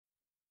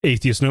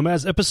Atheist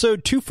Nomads,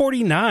 episode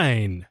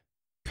 249.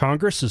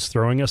 Congress is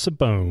throwing us a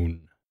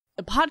bone.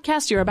 The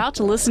podcast you're about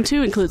to listen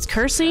to includes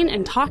cursing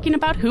and talking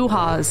about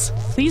hoo-haws.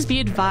 Please be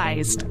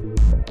advised.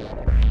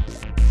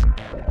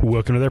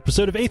 Welcome to the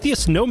episode of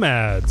Atheist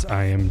Nomads.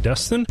 I am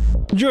Dustin.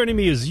 Joining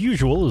me as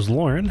usual is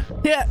Lauren.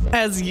 Yeah,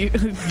 as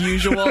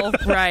usual,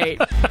 right.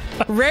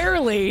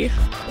 Rarely.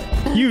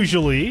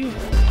 Usually.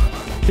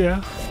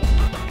 Yeah.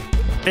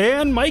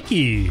 And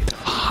Mikey.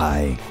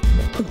 Hi.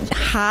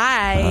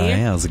 Hi.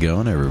 How's it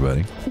going,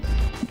 everybody?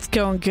 It's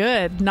going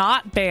good.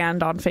 Not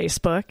banned on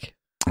Facebook.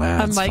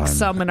 Unlike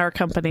some in our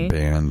company.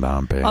 Banned,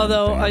 not banned.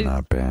 Although banned,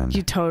 not banned.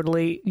 You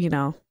totally,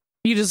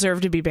 you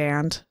deserve to be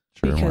banned.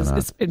 Sure, because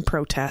it's in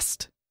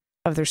protest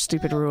of their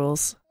stupid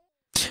rules.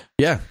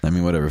 Yeah, I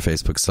mean, whatever.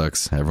 Facebook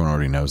sucks. Everyone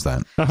already knows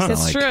that.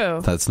 It's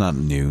true. That's not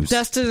news.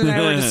 Dustin and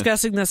I were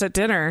discussing this at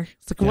dinner.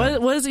 It's like,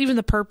 what is even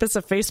the purpose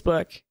of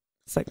Facebook?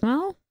 It's like,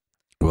 well,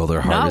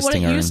 they're harvesting. Not what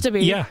it used to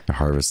be. Yeah. They're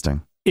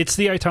harvesting. It's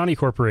the Itani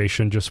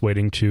Corporation just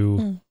waiting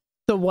to...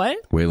 The what?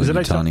 Whaley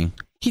Yutani.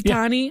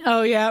 Hitani? Yeah.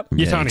 Oh, yeah.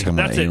 Yutani.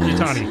 That's it.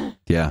 Yutani.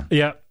 Yeah.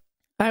 Yeah.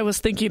 I was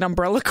thinking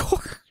Umbrella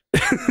Corp.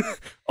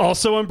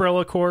 Also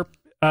Umbrella Corp.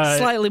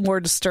 Slightly more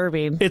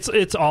disturbing.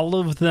 It's all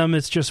of them.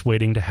 It's just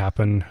waiting to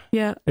happen.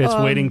 Yeah. It's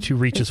waiting to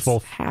reach its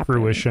full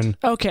fruition.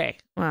 Okay.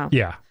 Wow.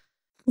 Yeah.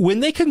 When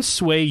they can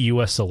sway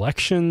U.S.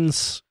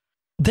 elections,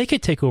 they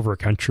could take over a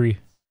country.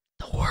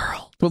 The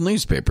world. Well,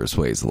 newspaper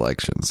sways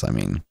elections. I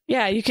mean,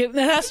 yeah, you can.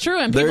 That's true,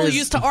 and people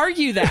used to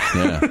argue that.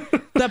 Yeah.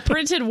 The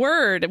printed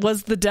word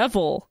was the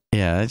devil.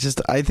 Yeah,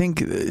 I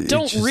think.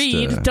 Don't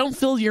read. Don't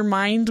fill your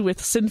mind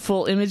with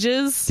sinful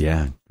images.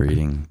 Yeah,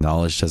 reading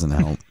knowledge doesn't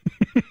help.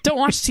 Don't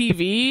watch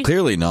TV.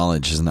 Clearly,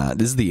 knowledge is not.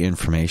 This is the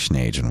information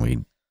age, and we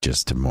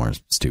just have more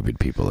stupid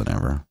people than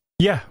ever.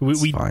 Yeah,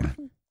 we fine.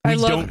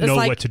 don't know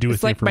what to do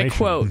with the information. My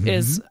quote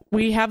is,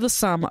 we have the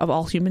sum of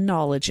all human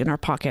knowledge in our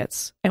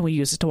pockets, and we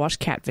use it to watch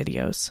cat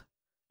videos.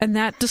 And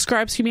that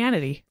describes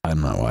humanity. I'm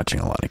not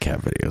watching a lot of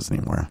cat videos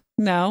anymore.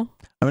 No?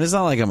 I mean, it's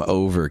not like I'm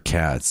over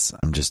cats.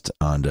 I'm just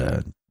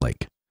onto,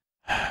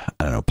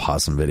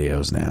 possum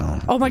videos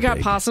now. Oh my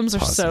God, possums are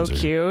so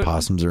cute.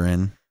 Possums are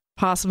in.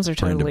 Possums are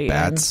totally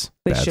bats.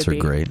 in. Bats are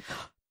great.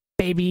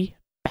 Baby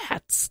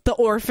bats. The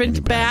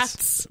orphaned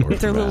bats.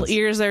 With their little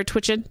ears that are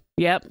twitching.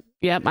 Yep,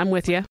 I'm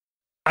with you.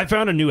 I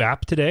found a new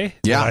app today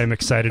that I'm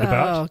excited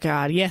about. Oh,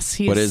 God. Yes,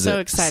 he's so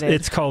excited.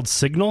 It's called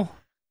Signal.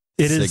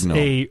 It is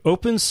a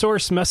open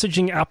source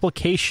messaging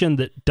application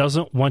that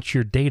doesn't want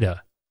your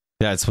data.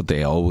 That's what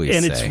they always say.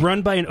 And it's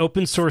run by an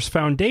open source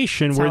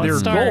foundation where their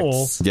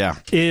goal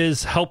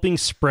is helping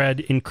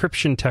spread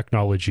encryption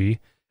technology.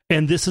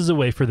 And this is a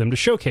way for them to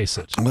showcase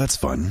it. Well, that's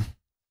fun.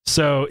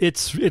 So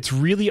it's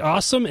really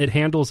awesome. It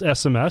handles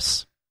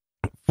SMS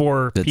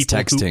for people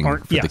texting who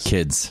aren't... for the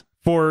kids.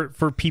 For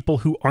people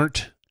who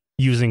aren't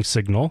using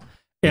Signal.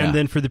 And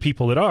then for the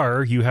people that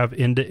are, you have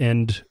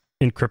end-to-end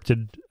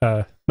encrypted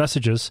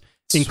messages,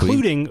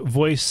 including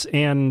voice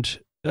and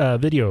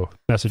video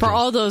messaging. For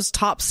all those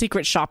top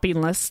secret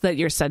shopping lists that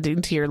you're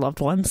sending to your loved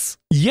ones.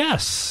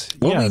 Yes.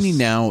 What we need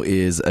now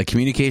is a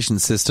communication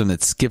system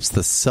that skips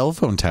the cell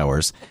phone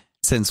towers,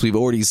 since we've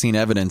already seen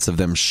evidence of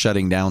them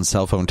shutting down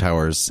cell phone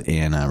towers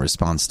in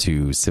response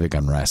to civic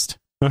unrest.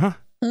 Uh-huh.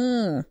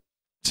 So,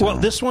 well,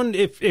 this one,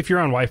 if you're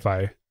on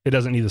Wi-Fi, it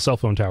doesn't need the cell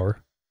phone tower.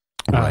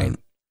 Right.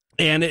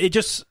 And it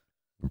just...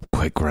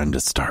 Quick run to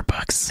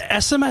Starbucks.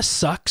 SMS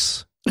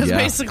sucks. That's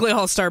basically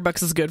all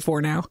Starbucks is good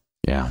for now.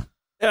 Yeah.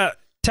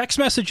 Text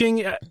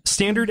messaging,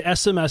 standard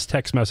SMS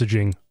text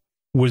messaging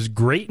was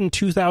great in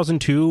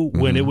 2002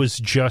 when it was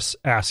just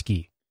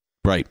ASCII.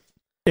 Right.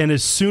 And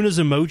as soon as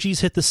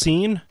emojis hit the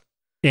scene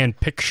and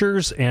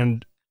pictures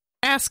and...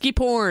 ASCII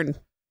porn.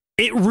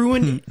 It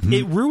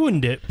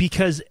ruined it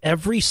because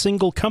every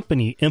single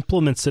company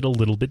implements it a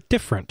little bit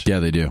different. Yeah,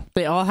 they do.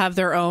 They all have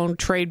their own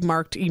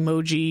trademarked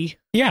emoji.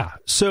 Yeah.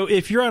 So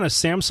if you're on a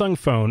Samsung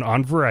phone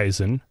on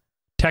Verizon,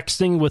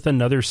 texting with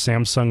another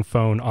Samsung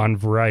phone on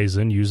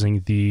Verizon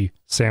using the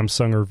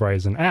Samsung or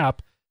Verizon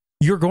app,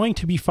 you're going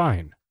to be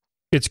fine.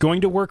 It's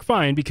going to work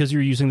fine because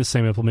you're using the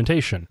same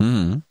implementation.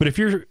 Mm-hmm. But if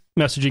you're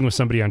messaging with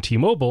somebody on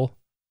T-Mobile,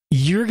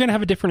 you're going to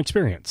have a different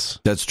experience.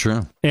 That's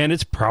true. And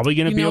it's probably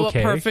going to be okay.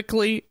 You know what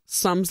perfectly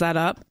sums that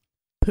up?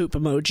 Poop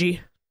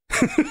emoji.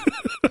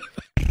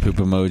 Poop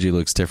emoji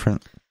looks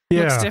different?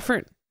 Yeah. Looks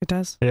different. It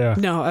does. Yeah.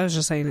 No, I was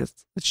just saying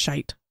it's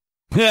shite.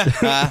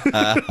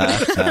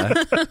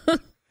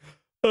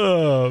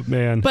 Oh,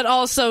 man. But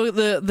also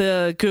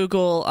the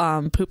Google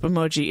poop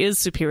emoji is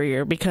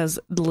superior because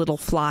the little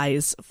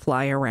flies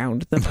fly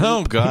around the poop.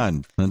 Oh,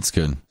 God. That's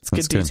good. It's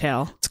good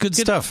detail. It's good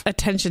stuff.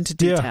 Attention to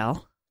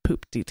detail.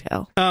 Poop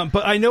detail.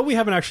 But I know we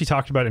haven't actually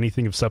talked about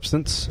anything of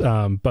substance,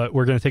 but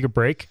we're going to take a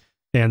break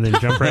and then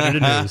jump right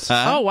into news.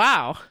 Oh,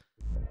 wow.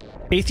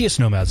 Atheist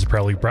Nomads is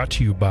proudly brought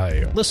to you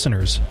by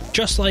listeners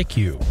just like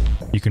you.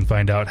 You can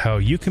find out how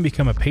you can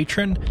become a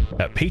patron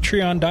at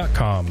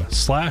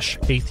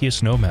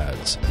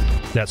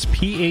patreon.com/atheistnomads. That's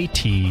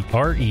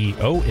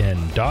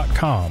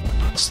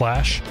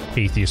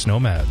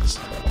patreon.com/atheistnomads.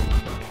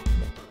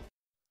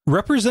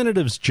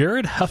 Representatives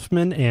Jared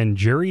Huffman and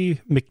Jerry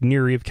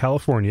McNeary of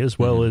California, as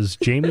well as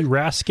Jamie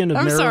Raskin of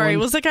Maryland. I'm sorry,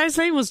 was that guy's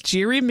name was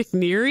Jerry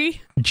McNeary?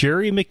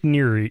 Jerry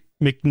McNeary.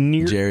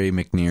 Jerry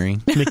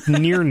McNeary.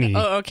 McNeary.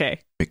 Oh, okay.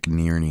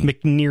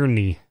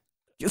 McNeary.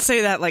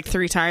 Say that like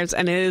 3 times,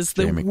 and it is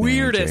the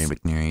weirdest.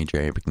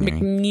 Jerry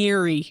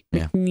McNeary.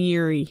 Yeah.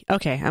 McNeary.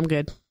 Okay, I'm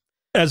good.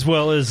 As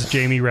well as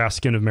Jamie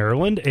Raskin of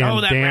Maryland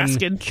and Dan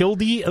Raskin.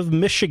 Kildee of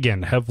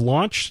Michigan have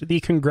launched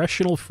the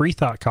Congressional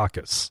Freethought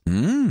Caucus.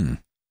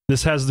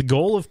 This has the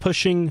goal of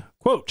pushing,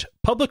 quote,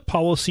 public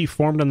policy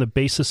formed on the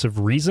basis of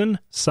reason,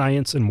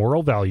 science, and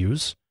moral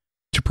values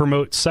to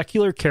promote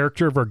secular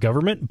character of our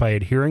government by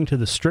adhering to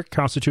the strict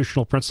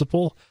constitutional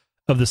principle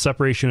of the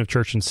separation of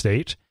church and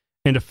state,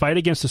 and to fight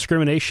against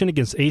discrimination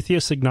against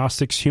atheists,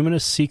 agnostics,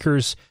 humanists,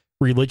 seekers,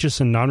 religious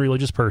and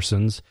non-religious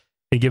persons,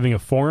 and giving a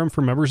forum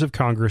for members of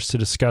Congress to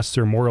discuss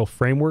their moral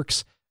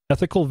frameworks,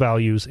 ethical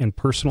values, and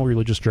personal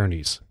religious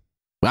journeys.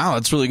 Wow,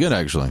 that's really good,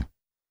 actually.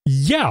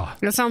 Yeah.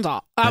 That sounds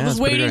awesome. I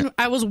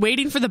was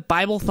waiting for the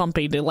Bible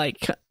thumping to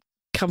like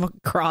come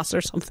across or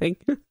something.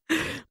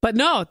 But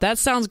no, that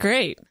sounds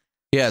great.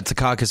 Yeah, it's a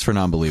caucus for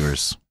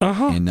non-believers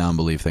and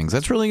non-belief things.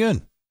 That's really good.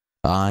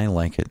 I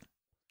like it.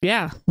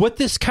 Yeah. What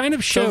this kind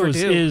of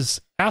shows is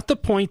at the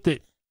point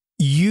that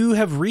you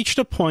have reached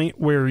a point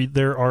where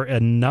there are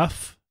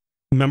enough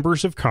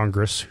members of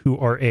Congress who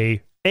are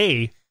A,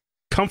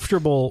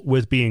 comfortable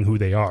with being who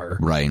they are.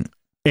 Right.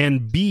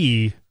 And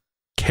B,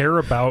 care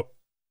about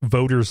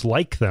voters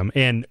like them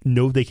and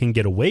know they can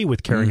get away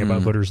with caring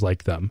about voters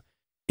like them,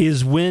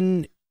 is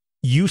when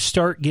you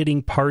start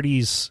getting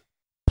parties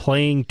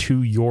playing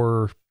to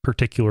your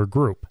particular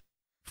group.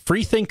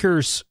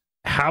 Freethinkers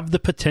have the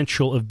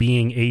potential of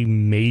being a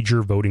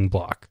major voting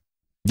bloc.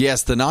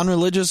 Yes, the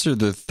non-religious are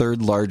the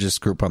 3rd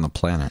largest group on the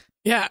planet.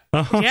 Yeah.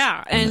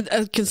 Yeah.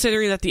 And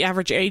considering that the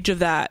average age of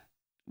that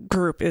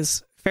group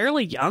is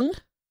fairly young.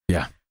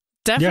 Yeah.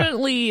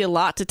 Definitely a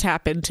lot to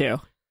tap into.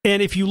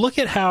 And if you look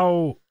at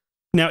how,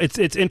 now it's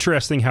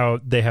interesting how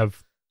they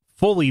have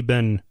fully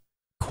been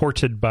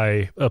courted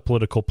by a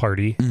political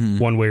party,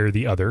 one way or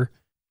the other.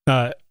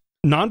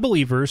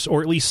 Non-believers,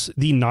 or at least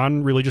the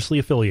non-religiously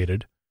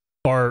affiliated,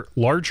 is a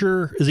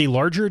larger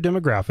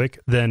demographic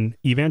than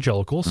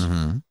evangelicals,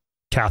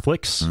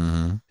 Catholics,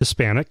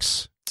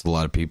 Hispanics. It's a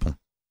lot of people.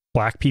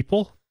 Black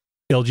people,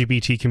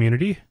 LGBT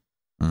community.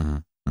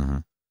 Just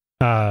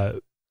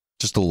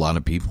a lot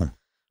of people.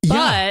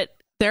 But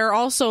they're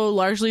also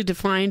largely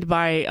defined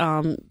by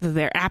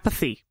their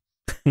apathy.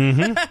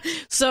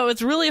 So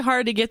it's really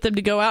hard to get them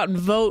to go out and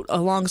vote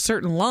along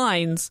certain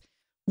lines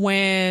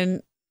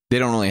when they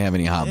don't really have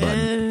any hot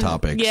button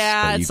topics.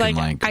 Yeah, it's like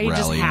I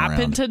just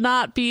happen around. To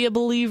not be a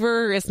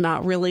believer. It's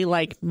not really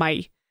like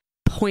my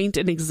point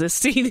in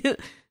existing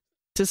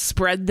to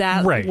spread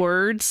that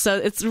word. So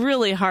it's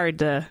really hard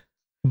to.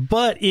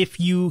 But if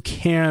you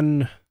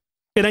can,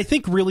 and I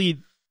think really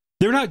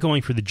they're not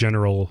going for the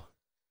general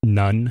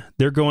none.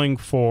 They're going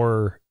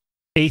for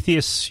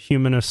atheists,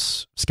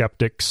 humanists,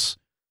 skeptics.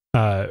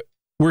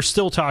 We're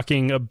still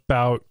talking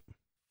about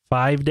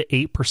 5 to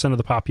 8% of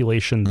the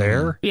population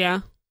there.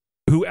 Yeah.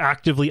 Who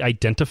actively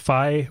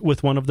identify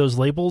with one of those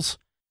labels.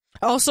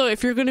 Also,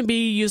 if you're going to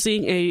be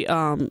using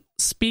a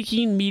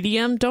speaking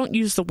medium, don't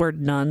use the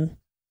word none.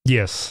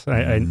 Yes,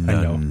 I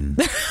know.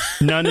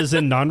 None is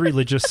in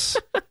non-religious.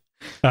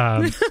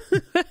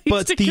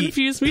 But to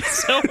confuse me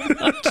so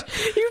much.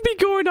 You'd be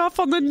going off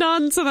on the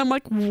nuns, and I'm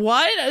like,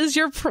 what is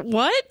your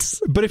what?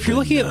 But if you're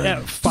looking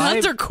at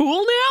nuns are cool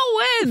now.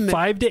 When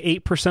 5 to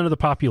 8% of the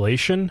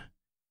population,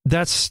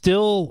 that's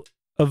still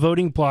a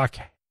voting bloc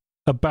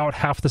about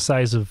half the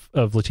size of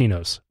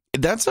Latinos.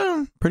 That's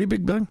a pretty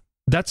big thing.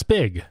 That's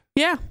big.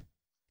 Yeah.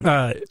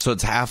 So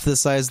it's half the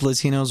size of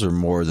Latinos or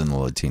more than the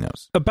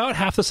Latinos? About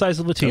half the size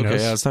of Latinos. Okay,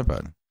 yeah, that's not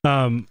bad.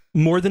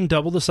 More than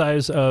double the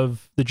size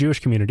of the Jewish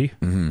community.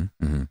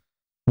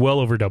 Well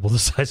over double the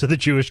size of the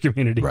Jewish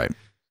community. Right.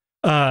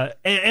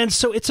 And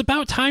so it's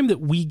about time that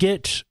we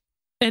get...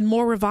 And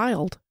more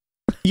reviled.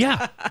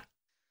 Yeah.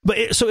 But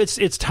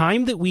it's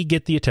time that we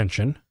get the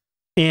attention.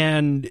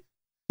 And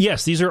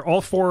yes, these are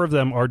all 4 of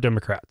them are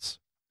Democrats.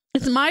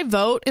 It's my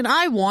vote, and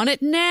I want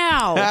it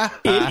now.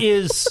 It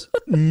is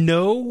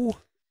no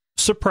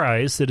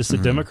surprise that it's the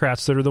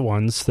Democrats that are the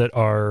ones that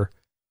are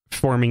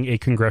forming a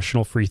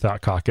Congressional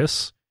Freethought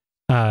Caucus.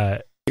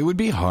 It would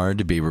be hard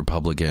to be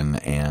Republican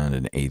and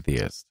an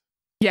atheist.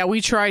 Yeah,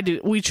 we tried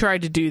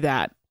to do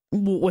that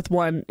with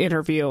one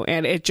interview,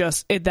 and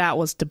that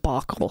was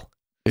debacle.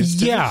 It's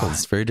difficult.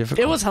 It's very difficult.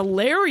 It was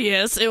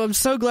hilarious. I'm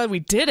so glad we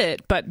did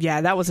it, but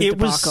yeah, that was a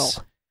debacle.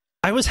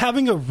 I was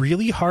having a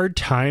really hard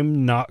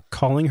time not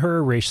calling her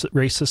a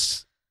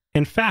racist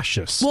and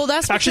fascist. Well,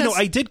 that's actually no.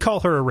 I did call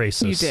her a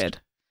racist. You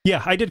did.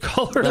 Yeah, I did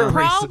call her a racist. The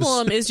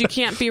problem is you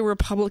can't be a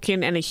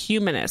Republican and a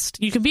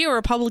humanist. You can be a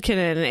Republican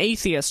and an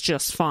atheist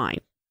just fine.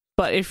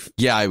 But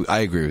I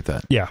agree with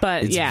that. Yeah,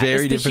 but it's the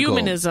very difficult.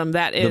 Humanism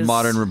that is the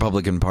modern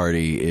Republican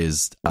Party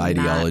is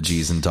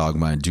ideologies and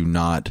dogma do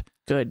not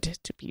good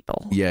to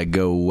people. Yeah,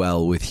 go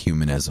well with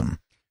humanism.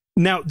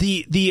 Now,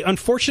 the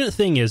unfortunate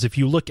thing is, if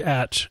you look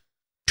at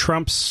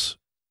Trump's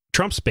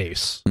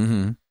base,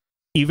 Mm-hmm.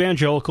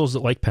 evangelicals that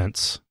like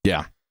Pence,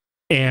 Yeah.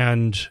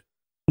 and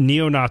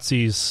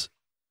neo-Nazis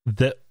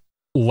that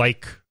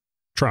like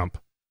Trump.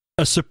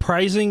 A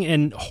surprising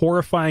and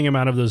horrifying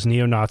amount of those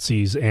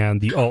neo-Nazis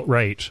and the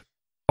alt-right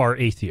are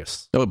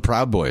atheists. Oh,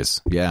 Proud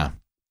Boys. Yeah.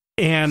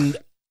 And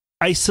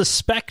I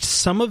suspect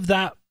some of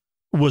that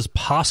was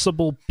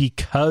possible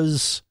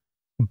because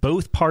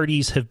both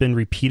parties have been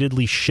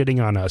repeatedly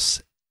shitting on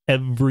us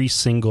every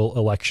single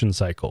election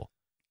cycle.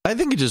 I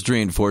think it just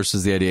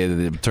reinforces the idea that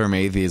the term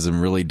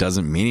atheism really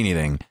doesn't mean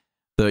anything.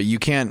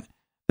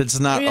 It's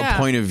not a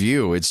point of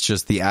view. It's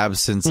just the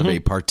absence of a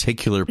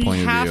particular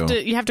point of view.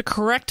 You have to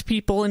correct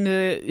people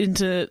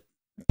into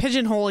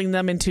pigeonholing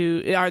them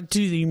into,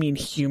 do you mean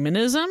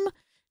humanism?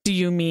 Do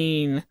you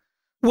mean...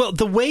 Well,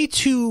 the way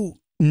to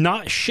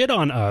not shit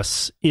on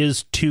us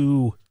is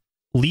to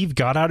leave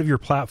God out of your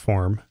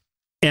platform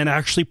and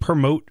actually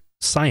promote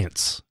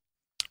science.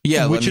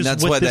 Yeah, which is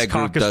that's what what this that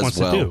group caucus does wants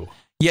well. to do.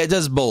 Yeah, it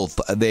does both.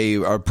 They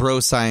are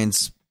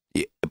pro-science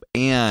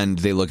and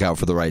they look out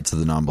for the rights of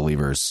the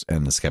non-believers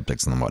and the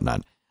skeptics and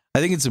whatnot. I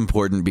think it's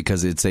important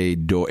because it's a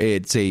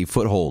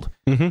foothold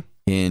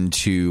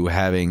into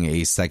having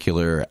a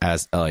secular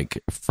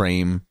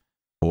frame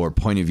or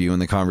point of view in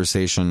the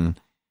conversation,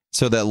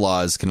 so that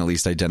laws can at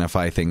least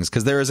identify things.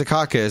 Because there is a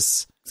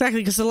caucus. Exactly,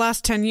 because the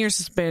last 10 years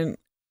has been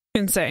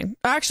insane.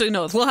 Actually,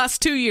 no, the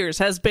last 2 years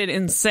has been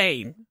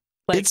insane.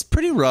 It's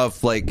pretty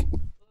rough. Like,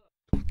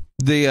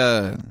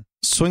 the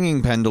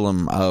swinging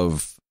pendulum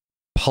of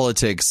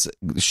politics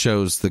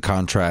shows the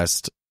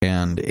contrast,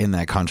 and in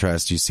that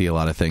contrast, you see a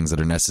lot of things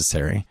that are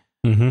necessary.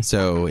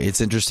 So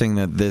it's interesting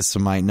that this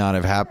might not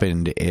have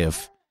happened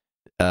if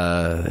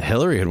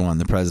Hillary had won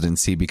the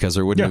presidency, because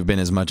there wouldn't have been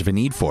as much of a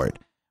need for it.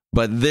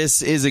 But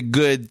this is a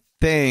good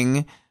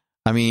thing.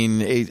 I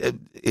mean,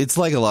 it's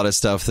like a lot of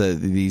stuff that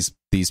these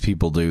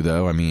people do,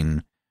 though. I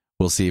mean,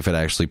 we'll see if it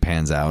actually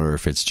pans out or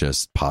if it's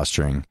just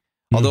posturing.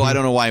 Although I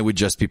don't know why it would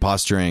just be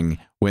posturing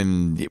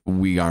when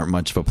we aren't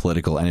much of a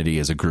political entity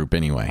as a group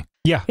anyway.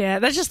 Yeah,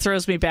 that just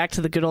throws me back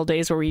to the good old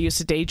days where we used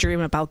to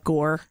daydream about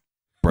Gore.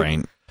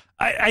 Right.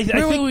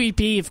 Where would we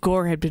be if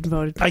Gore had been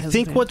voted president? I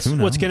think what's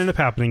going to end up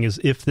happening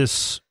is, if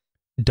this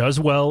does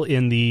well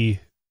in the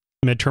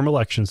midterm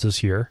elections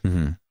this year,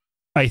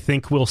 I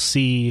think we'll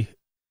see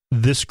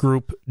this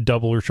group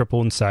double or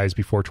triple in size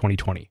before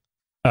 2020.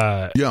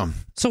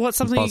 So what's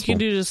something you can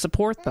do to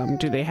support them?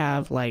 Do they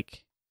have,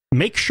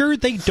 make sure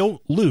they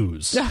don't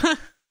lose.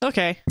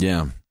 Okay.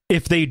 Yeah.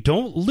 If they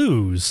don't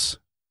lose,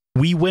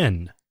 we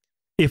win.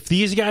 If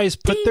these guys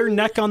put their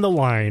neck on the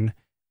line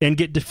and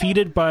get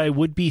defeated by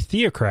would-be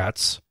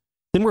theocrats,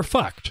 then we're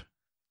fucked.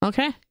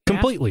 Okay.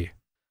 Completely.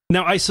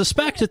 Now, I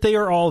suspect that they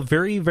are all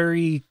very,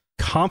 very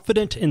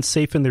confident and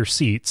safe in their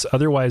seats.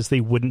 Otherwise, they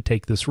wouldn't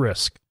take this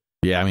risk.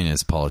 Yeah, I mean,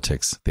 it's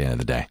politics at the end of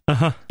the day.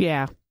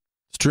 Yeah.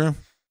 It's true.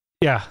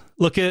 Yeah.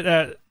 Look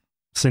at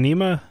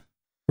Sinema,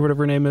 or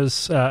whatever her name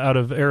is, out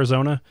of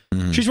Arizona.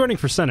 She's running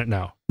for Senate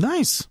now.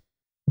 Nice.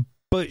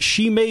 But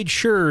she made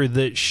sure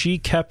that she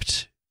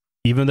kept,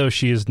 even though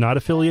she is not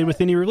affiliated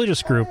with any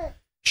religious group,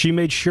 she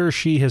made sure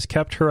she has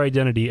kept her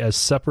identity as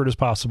separate as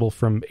possible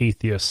from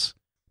atheists.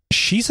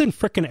 She's in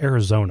frickin'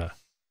 Arizona.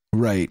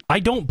 Right. I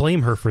don't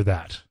blame her for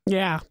that.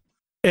 Yeah.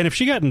 And if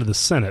she got into the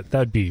Senate,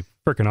 that'd be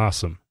frickin'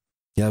 awesome.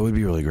 Yeah, it would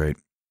be really great.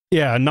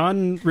 Yeah,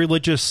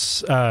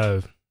 non-religious...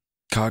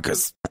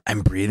 caucus. I'm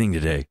breathing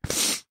today.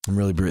 I'm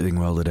really breathing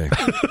well today.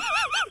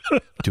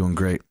 Doing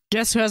great.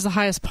 Guess who has the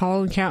highest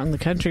pollen count in the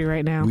country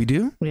right now? We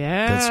do?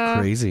 Yeah. That's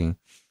crazy.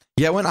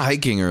 Yeah, I went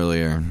hiking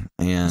earlier,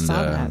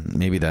 and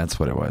maybe that's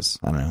what it was.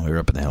 I don't know. We were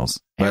up in the hills.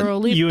 Arrow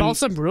leaf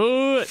balsam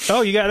root.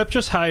 Oh, you got up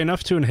just high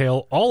enough to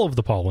inhale all of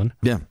the pollen.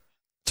 Yeah.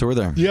 So we're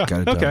there. Yeah.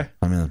 Got it okay.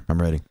 done.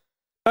 I'm ready.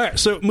 All right.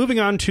 So moving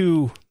on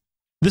to,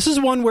 this is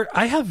one where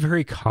I have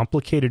very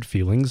complicated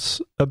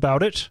feelings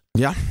about it.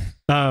 Yeah.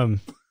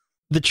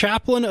 The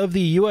chaplain of the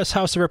US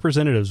House of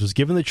Representatives was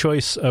given the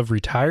choice of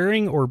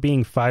retiring or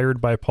being fired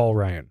by Paul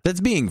Ryan.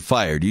 That's being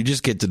fired. You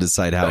just get to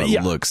decide how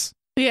it looks.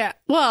 Yeah.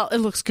 Well, it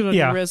looks good on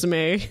your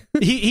resume.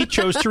 he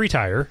chose to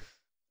retire.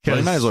 Well,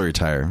 he might as well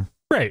retire.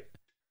 Right.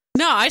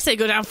 No, I say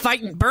go down,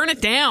 fight, and burn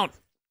it down.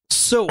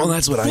 So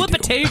that's what flip I do. a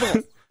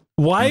table.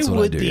 Why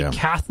would the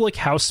Catholic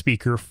House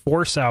Speaker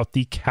force out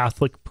the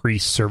Catholic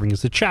priest serving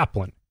as the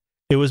chaplain?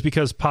 It was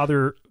because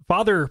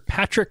Father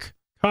Patrick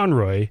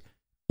Conroy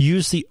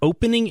used the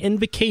opening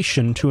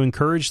invocation to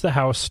encourage the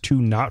House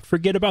to not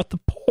forget about the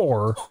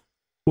poor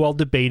while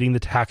debating the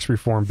tax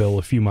reform bill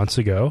a few months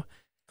ago.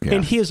 Yeah.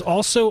 And he has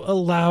also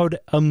allowed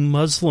a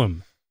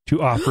Muslim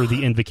to offer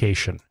the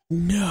invocation.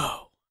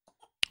 No.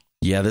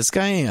 Yeah, this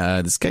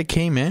guy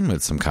came in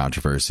with some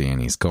controversy,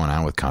 and he's going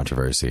out with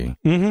controversy.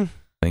 I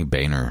think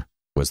Boehner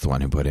was the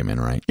one who put him in,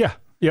 right? Yeah.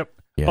 Yep.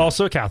 Yeah.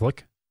 Also a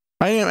Catholic.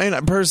 I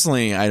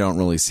personally, I don't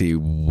really see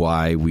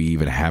why we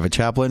even have a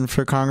chaplain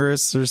for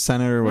Congress or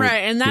Senate or whatever.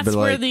 Right, and that's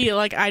where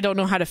I don't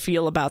know how to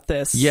feel about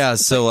this. Yeah,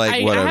 so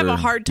whatever. I have a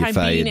hard time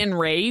being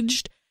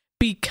enraged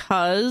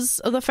because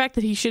of the fact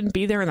that he shouldn't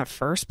be there in the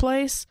first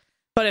place.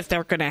 But if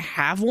they're going to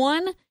have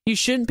one, you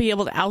shouldn't be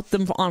able to out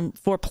them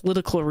for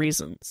political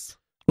reasons.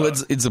 Well,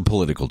 it's a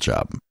political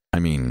job. I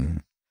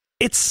mean,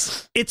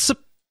 it's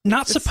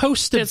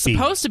supposed to be. It's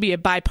supposed to be a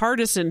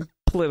bipartisan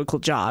political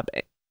job,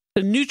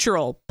 a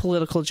neutral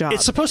political job.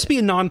 It's supposed to be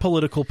a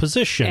non-political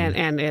position,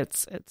 and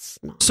it's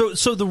not.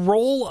 So the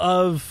role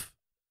of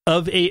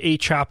a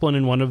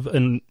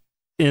chaplain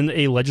in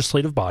a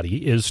legislative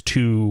body is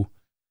to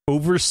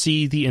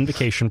oversee the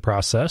invocation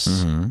process,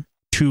 mm-hmm.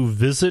 to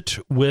visit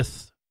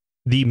with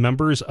the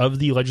members of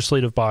the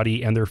legislative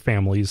body and their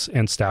families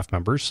and staff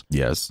members.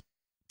 Yes.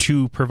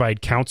 To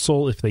provide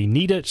counsel if they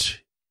need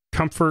it,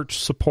 comfort,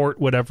 support,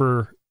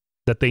 whatever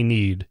that they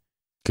need.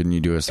 Couldn't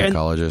you do a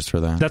psychologist for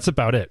that? That's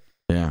about it.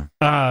 Yeah.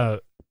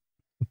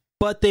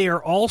 But they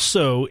are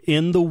also,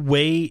 in the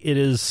way it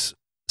is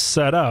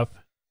set up,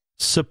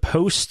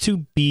 supposed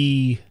to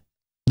be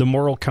the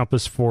moral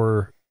compass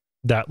for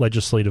that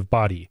legislative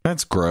body.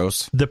 That's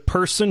gross. The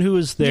person who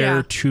is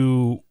there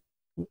to,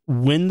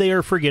 when they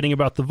are forgetting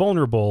about the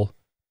vulnerable,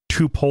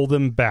 to pull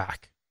them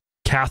back.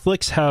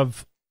 Catholics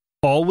have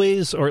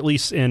always, or at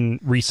least in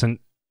recent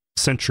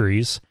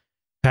centuries,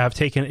 have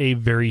taken a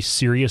very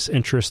serious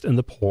interest in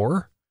the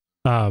poor,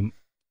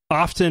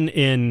 often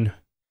in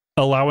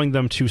allowing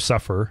them to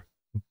suffer,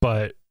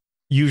 but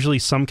usually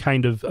some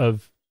kind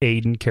of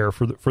aid and care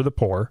for the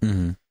poor.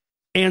 Mm-hmm.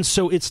 And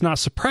so it's not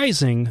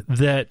surprising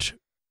that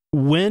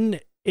when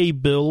a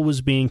bill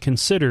was being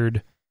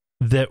considered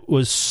that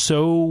was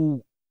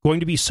going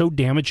to be so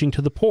damaging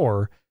to the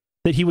poor,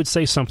 that he would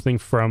say something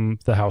from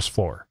the House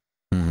floor.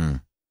 Mm-hmm.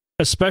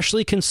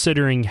 Especially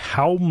considering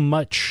how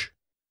much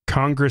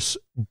Congress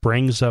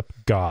brings up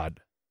God.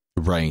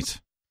 Right.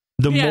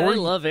 I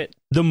love it.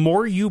 The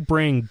more you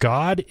bring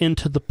God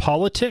into the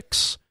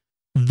politics,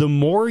 the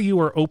more you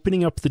are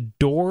opening up the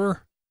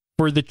door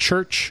for the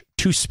church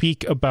to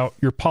speak about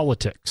your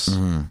politics.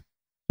 Mm-hmm.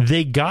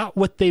 They got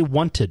what they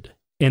wanted,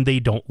 and they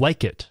don't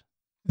like it.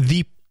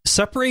 The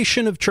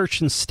separation of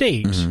church and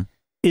state mm-hmm.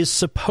 is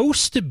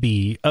supposed to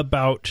be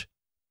about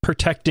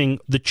protecting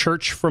the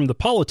church from the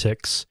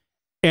politics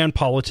and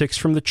politics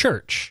from the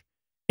church.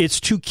 It's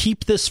to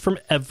keep this from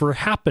ever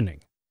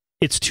happening.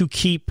 It's to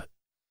keep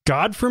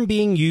God from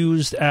being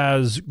used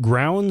as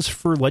grounds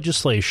for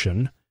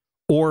legislation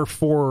or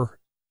for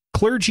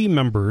clergy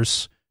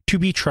members to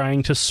be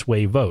trying to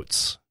sway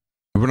votes.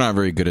 We're not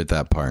very good at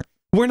that part.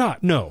 We're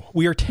not. No,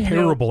 we are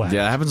terrible at it.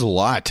 Yeah, it happens a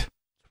lot.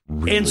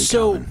 Really and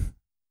so common.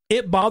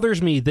 It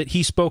bothers me that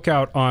he spoke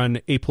out on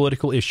a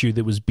political issue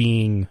that was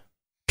being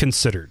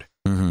considered.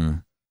 Mm-hmm.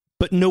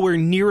 But nowhere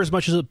near as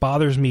much as it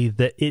bothers me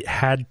that it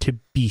had to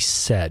be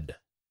said.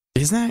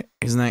 Isn't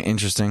that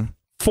interesting?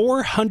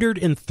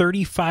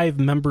 435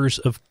 members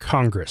of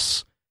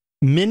Congress,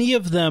 many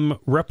of them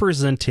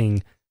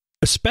representing,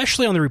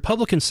 especially on the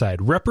Republican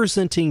side,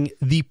 representing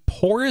the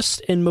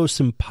poorest and most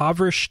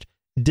impoverished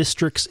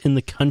districts in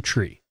the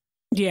country.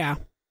 Yeah.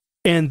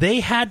 And they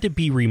had to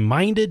be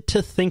reminded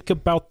to think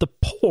about the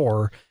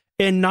poor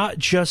and not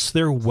just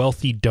their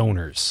wealthy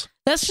donors.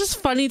 That's just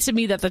funny to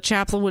me that the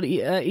chaplain would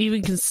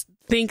even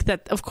think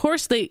that, of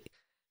course, they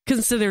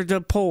consider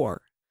the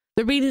poor.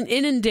 They're being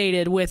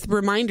inundated with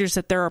reminders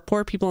that there are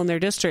poor people in their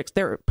districts.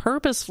 They're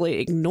purposefully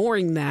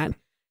ignoring that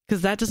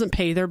because that doesn't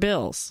pay their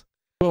bills.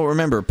 Well,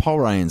 remember, Paul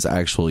Ryan's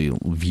actual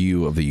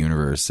view of the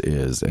universe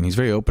is, and he's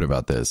very open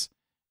about this,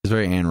 is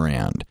very Ayn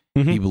Rand.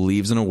 Mm-hmm. He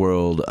believes in a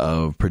world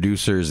of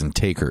producers and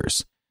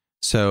takers.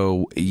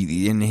 So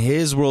in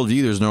his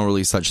worldview, there's no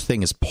really such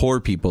thing as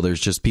poor people. There's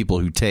just people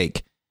who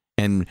take.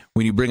 And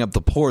when you bring up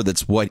the poor,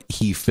 that's what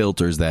he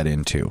filters that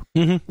into.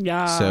 Mm-hmm.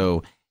 Yeah.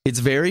 So it's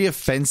very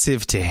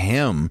offensive to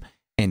him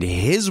and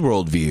his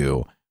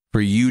worldview for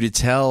you to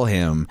tell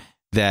him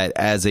that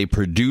as a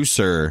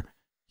producer,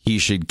 he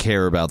should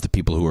care about the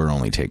people who are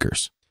only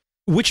takers.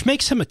 Which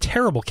makes him a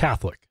terrible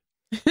Catholic.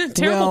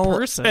 Terrible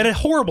person. And a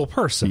horrible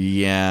person.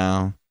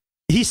 Yeah.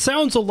 He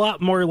sounds a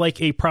lot more like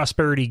a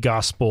prosperity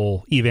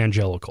gospel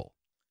evangelical.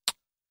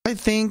 I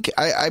think,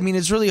 I mean,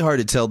 it's really hard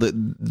to tell.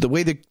 The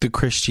way that the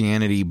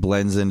Christianity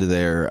blends into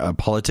their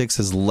politics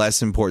is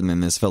less important than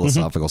this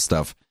philosophical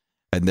stuff.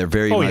 And they're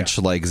very much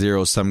like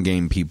zero-sum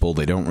game people.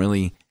 They don't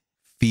really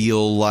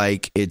feel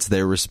like it's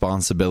their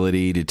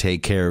responsibility to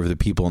take care of the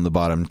people in the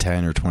bottom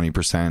 10 or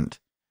 20%.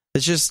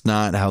 It's just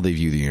not how they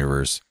view the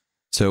universe.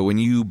 So when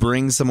you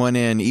bring someone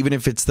in, even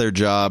if it's their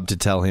job to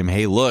tell him,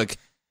 hey, look,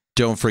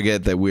 don't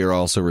forget that we're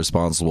also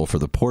responsible for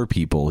the poor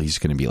people, he's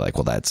going to be like,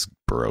 well, that's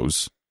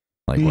gross.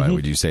 Like, why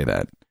would you say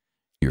that?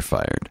 You're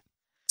fired.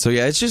 So,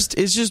 yeah, it's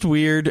just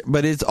weird,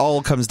 but it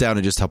all comes down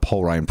to just how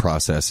Paul Ryan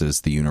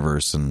processes the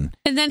universe. And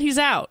then he's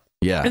out.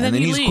 Yeah, and then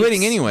he's leaves.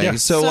 quitting anyway. Yeah.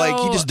 So, like,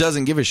 he just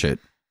doesn't give a shit.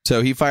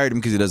 So he fired him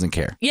because he doesn't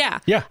care. Yeah.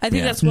 Yeah. I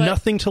think that's what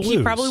nothing to lose.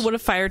 He probably would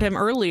have fired him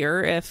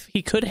earlier if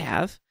he could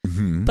have.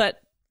 Mm-hmm.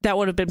 But that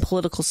would have been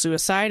political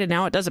suicide, and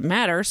now it doesn't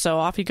matter, so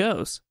off he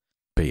goes.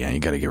 But yeah, you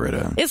got to get rid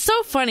of him. It's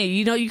so funny.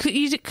 You know,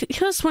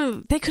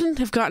 they couldn't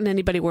have gotten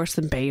anybody worse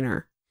than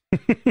Boehner.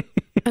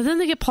 And then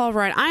they get Paul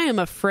Ryan. I am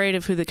afraid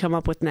of who they come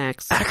up with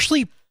next.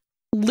 Actually,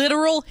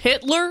 literal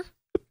Hitler?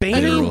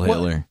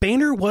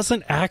 Boehner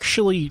wasn't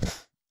actually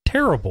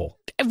terrible.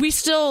 We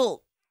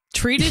still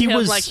treated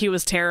him like he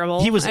was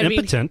terrible. He was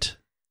impotent.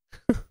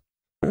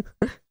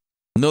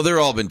 No, they're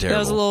all been terrible. That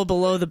was a little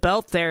below the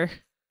belt there.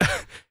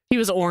 He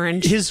was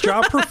orange. His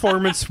job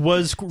performance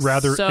was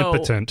rather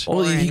impotent.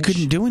 Well, he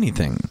couldn't do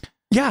anything.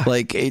 Yeah.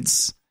 Like,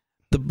 it's...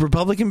 The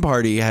Republican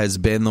Party has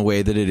been the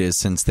way that it is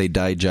since they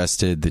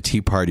digested the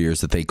Tea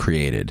Partiers that they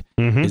created.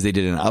 Is they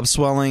did an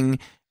upswelling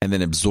and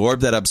then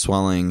absorbed that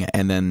upswelling,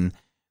 and then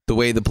the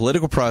way the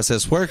political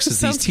process works is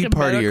these Tea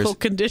Partiers,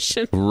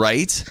 condition,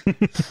 right?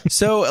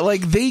 So, like,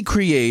 they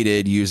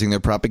created, using their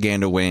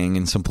propaganda wing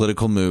and some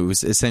political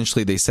moves,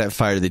 essentially they set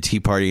fire to the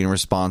Tea Party in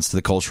response to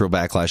the cultural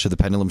backlash of the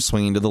pendulum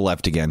swinging to the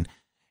left again.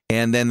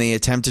 And then they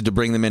attempted to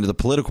bring them into the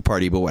political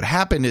party. But what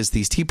happened is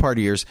these Tea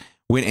Partiers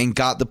went and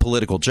got the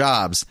political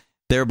jobs,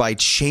 thereby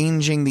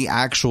changing the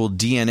actual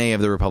DNA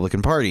of the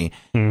Republican Party.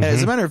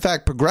 As a matter of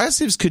fact,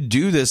 progressives could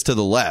do this to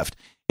the left.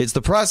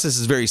 The process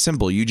is very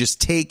simple. You just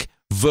take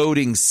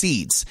voting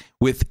seats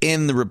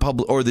within the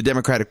Republic or the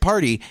Democratic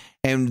Party,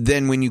 and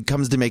then when it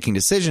comes to making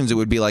decisions, it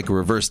would be like a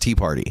reverse Tea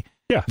Party.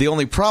 Yeah. The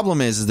only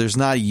problem is there's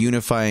not a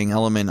unifying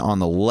element on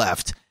the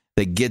left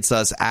that gets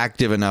us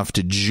active enough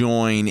to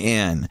join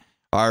in.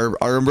 Our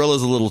umbrella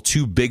is a little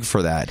too big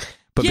for that.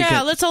 But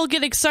let's all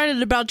get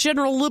excited about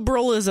general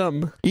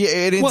liberalism. Yeah,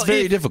 it's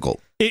very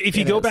difficult. If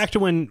you go back to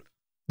when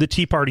the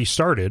Tea Party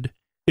started,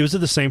 it was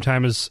at the same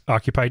time as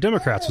Occupy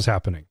Democrats was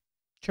happening.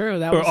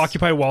 True. Or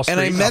Occupy Wall Street.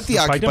 And I met the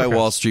Occupy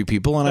Wall Street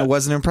people, and I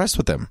wasn't impressed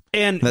with them.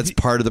 And that's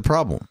part of the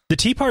problem. The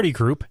Tea Party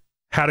group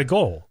had a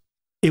goal.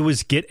 It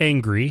was get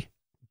angry,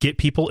 get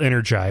people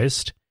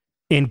energized,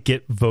 and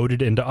get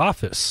voted into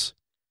office.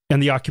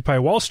 And the Occupy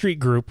Wall Street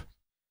group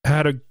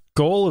had a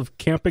goal of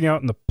camping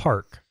out in the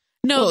park.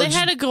 No, they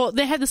had a goal.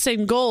 They had the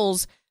same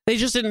goals. They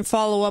just didn't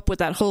follow up with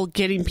that whole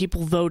getting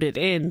people voted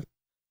in.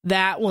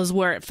 That was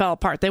where it fell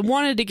apart. They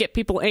wanted to get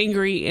people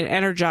angry and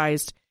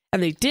energized,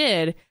 and they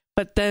did,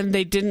 but then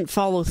they didn't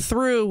follow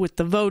through with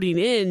the voting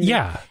in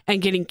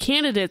and getting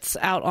candidates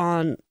out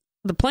on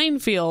the playing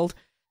field,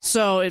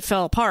 so it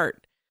fell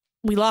apart.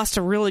 We lost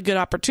a really good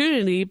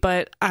opportunity,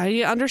 but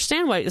I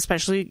understand why,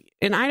 especially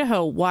in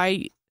Idaho,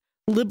 why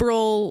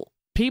liberal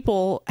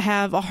people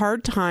have a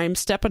hard time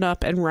stepping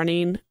up and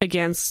running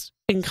against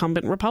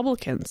incumbent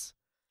Republicans.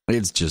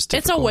 It's just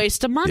difficult. It's a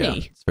waste of money.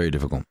 Yeah, it's very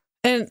difficult.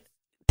 And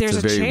there's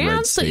a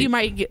chance that you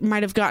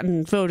might have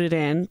gotten voted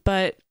in,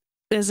 but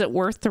is it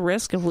worth the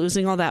risk of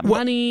losing all that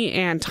money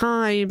and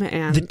time?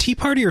 And the Tea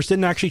Partiers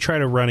didn't actually try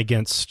to run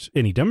against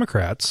any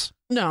Democrats.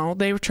 No,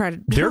 they were trying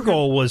to. Their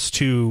goal was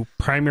to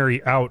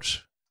primary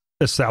out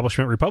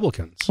establishment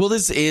Republicans. Well,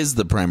 this is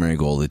the primary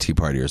goal of the Tea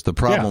Partiers. The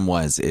problem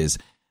is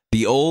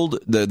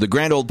the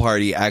grand old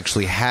party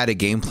actually had a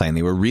game plan.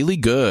 They were really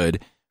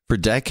good for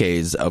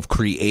decades of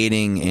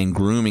creating and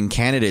grooming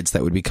candidates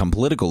that would become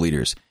political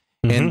leaders.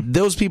 And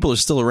those people are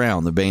still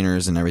around, the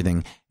Boehners and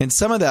everything. And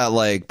some of that,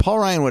 like Paul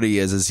Ryan, what he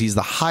is he's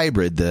the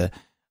hybrid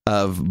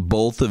of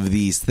both of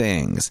these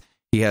things.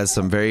 He has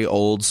some very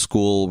old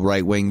school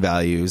right-wing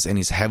values, and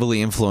he's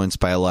heavily influenced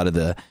by a lot of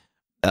the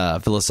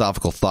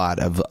philosophical thought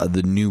of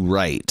the new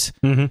right.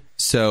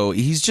 So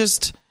she's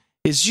just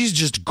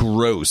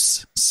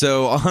gross.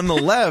 So on the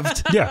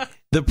left,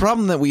 the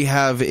problem that we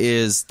have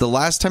is the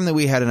last time that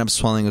we had an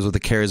upswelling was with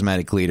a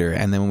charismatic leader.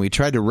 And then when we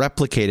tried to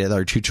replicate it,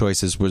 our two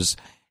choices was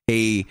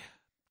a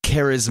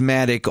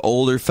charismatic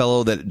older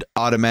fellow that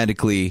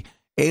automatically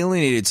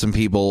alienated some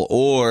people,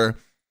 or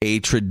a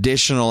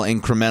traditional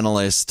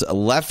incrementalist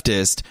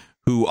leftist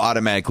who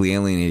automatically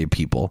alienated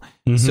people.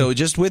 So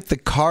just with the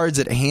cards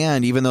at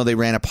hand, even though they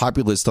ran a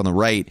populist on the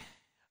right,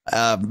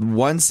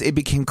 once it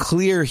became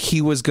clear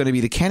he was going to be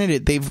the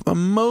candidate, they've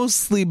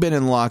mostly been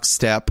in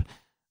lockstep.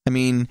 I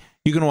mean,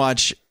 you can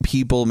watch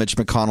people, Mitch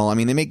McConnell, I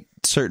mean, they make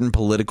certain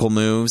political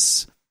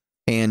moves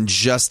and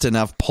just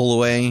enough pull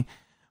away.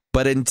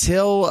 But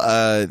until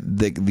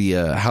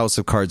the house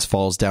of cards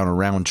falls down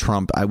around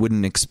Trump, I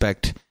wouldn't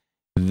expect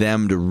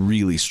them to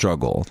really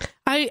struggle.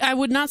 I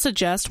would not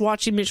suggest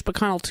watching Mitch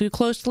McConnell too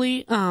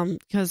closely,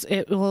 because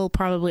it will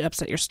probably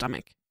upset your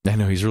stomach. I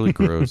know, he's really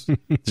gross.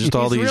 He's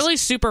really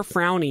super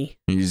frowny.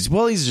 He's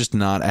just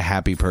not a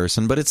happy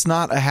person, but it's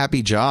not a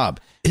happy job.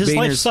 His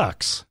life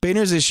sucks.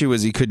 Boehner's issue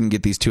is he couldn't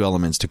get these two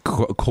elements to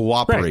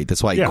cooperate. Right.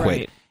 That's why he quit.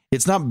 Right.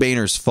 It's not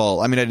Boehner's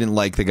fault. I mean, I didn't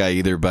like the guy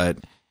either, but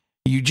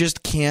you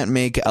just can't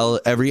make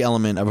every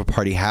element of a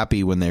party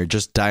happy when they're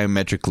just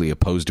diametrically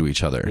opposed to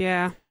each other.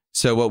 Yeah.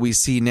 So what we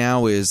see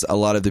now is a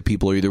lot of the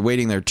people are either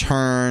waiting their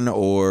turn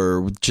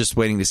or just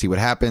waiting to see what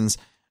happens.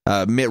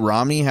 Mitt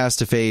Romney has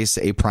to face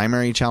a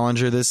primary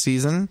challenger this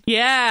season.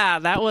 Yeah,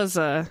 that was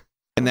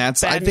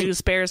bad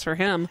news bears for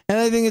him. And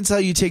I think it's how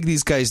you take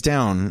these guys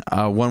down,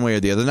 one way or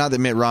the other. Not that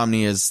Mitt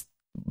Romney is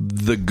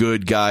the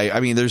good guy. I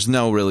mean, there's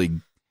no really...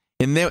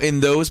 In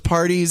those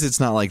parties, it's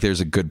not like there's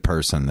a good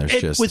person.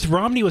 With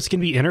Romney, what's going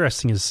to be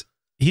interesting is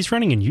he's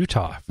running in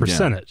Utah for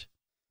Senate.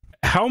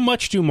 How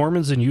much do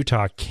Mormons in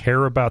Utah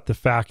care about the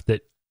fact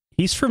that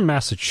he's from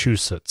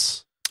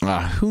Massachusetts?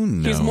 Who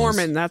knows? He's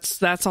Mormon.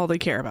 That's all they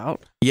care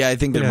about. Yeah, I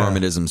think that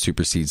Mormonism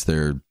supersedes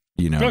their,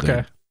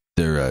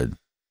 their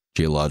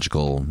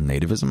geological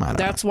nativism. I don't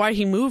know. That's why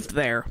he moved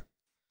there.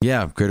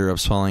 Yeah, greater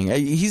upswelling.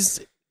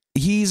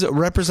 He's a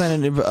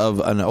representative of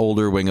an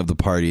older wing of the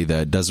party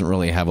that doesn't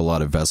really have a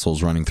lot of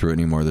vessels running through it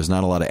anymore. There's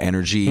not a lot of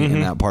energy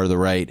in that part of the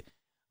right.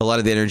 A lot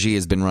of the energy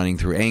has been running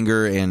through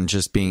anger and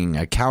just being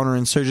a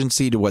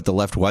counterinsurgency to what the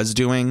left was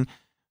doing.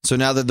 So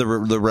now that the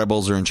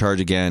rebels are in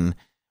charge again,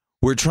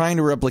 we're trying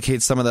to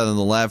replicate some of that on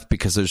the left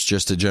because there's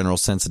just a general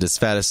sense of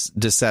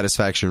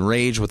dissatisfaction,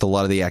 rage with a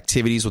lot of the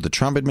activities with the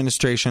Trump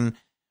administration.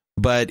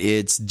 But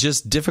it's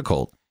just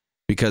difficult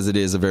because it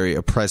is a very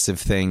oppressive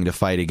thing to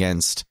fight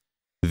against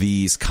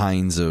these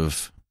kinds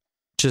of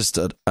just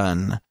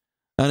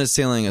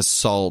unassailing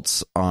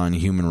assaults on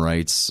human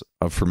rights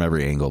from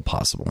every angle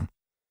possible.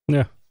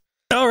 Yeah.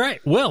 All right.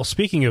 Well,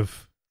 speaking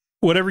of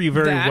whatever you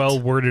very well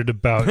worded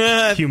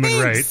about human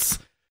rights,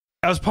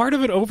 as part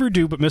of an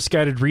overdue but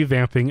misguided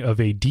revamping of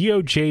a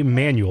DOJ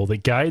manual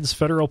that guides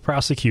federal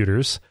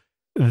prosecutors,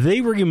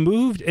 they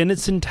removed in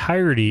its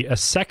entirety a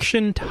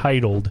section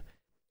titled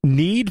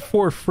Need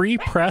for Free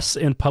Press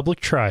and Public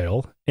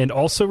Trial, and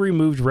also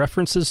removed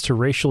references to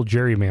racial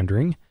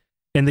gerrymandering,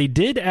 and they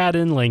did add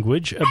in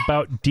language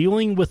about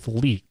dealing with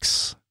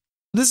leaks.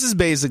 This is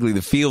basically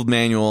the field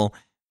manual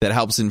that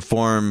helps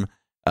inform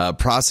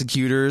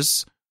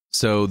prosecutors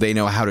so they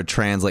know how to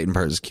translate and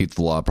prosecute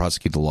the law.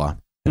 Prosecute the law.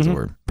 That's a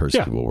word.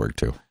 Persecute will work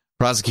too.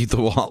 Prosecute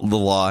the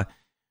law.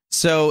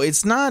 So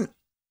it's not...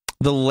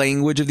 The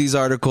language of these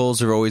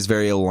articles are always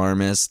very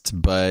alarmist,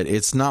 but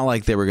it's not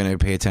like they were going to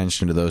pay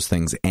attention to those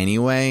things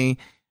anyway.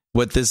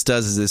 What this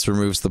does is this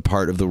removes the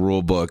part of the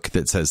rule book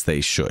that says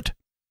they should.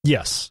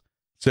 Yes.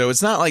 So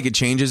it's not like it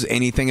changes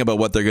anything about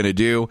what they're going to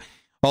do.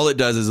 All it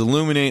does is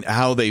illuminate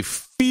how they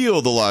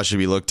feel the law should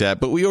be looked at,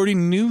 but we already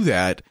knew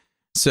that.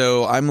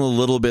 So I'm a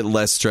little bit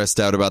less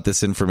stressed out about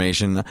this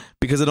information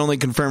because it only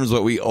confirms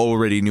what we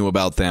already knew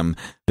about them.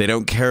 They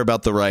don't care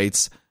about the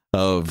rights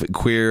of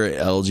queer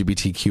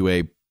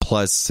LGBTQA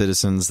plus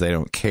citizens. They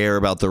don't care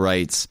about the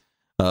rights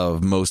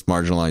of most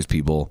marginalized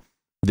people.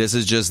 This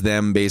is just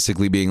them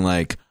basically being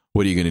like,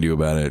 what are you going to do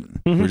about it?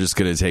 We're just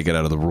going to take it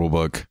out of the rule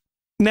book.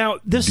 Now,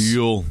 this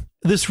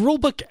rule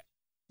book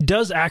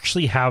does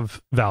actually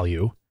have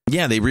value.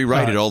 Yeah, they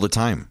rewrite it all the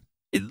time.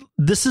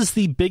 This is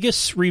the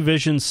biggest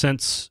revision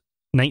since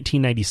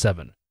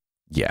 1997.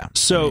 Yeah.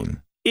 So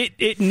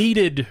it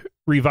needed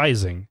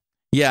revising.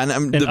 Yeah,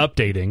 and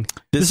updating.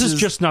 This is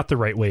just not the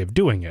right way of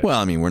doing it. Well,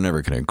 I mean, we're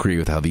never going to agree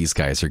with how these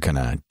guys are going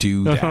to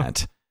do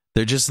that.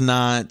 They're just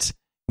not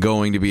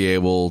going to be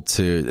able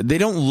to. They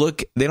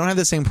don't have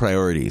the same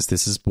priorities.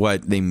 This is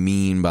what they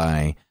mean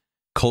by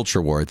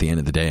culture war at the end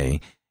of the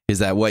day, is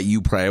that what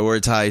you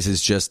prioritize is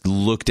just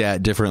looked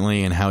at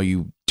differently and how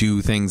you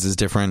do things is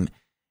different.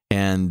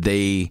 And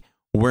they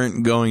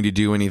weren't going to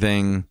do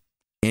anything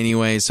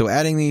anyway. So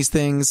adding these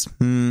things,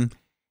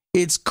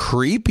 it's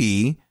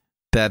creepy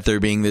that they're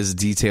being this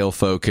detail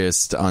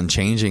focused on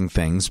changing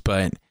things.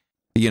 But,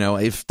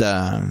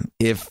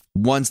 if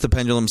once the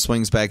pendulum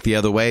swings back the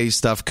other way,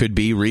 stuff could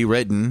be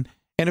rewritten.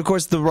 And of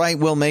course, the right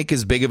will make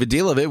as big of a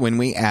deal of it when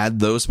we add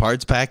those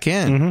parts back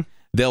in.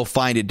 They'll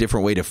find a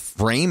different way to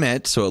frame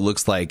it so it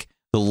looks like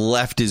the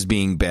left is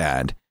being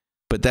bad.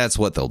 But that's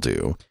what they'll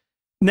do.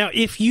 Now,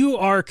 if you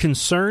are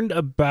concerned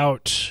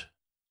about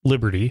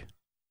liberty,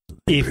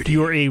 if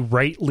you're a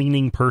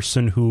right-leaning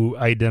person who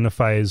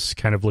identifies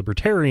kind of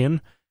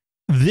libertarian,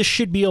 this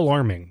should be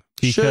alarming,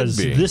 because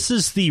this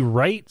is the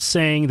right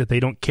saying that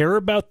they don't care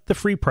about the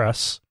free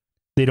press.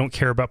 They don't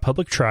care about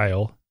public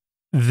trial.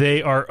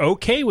 They are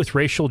okay with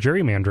racial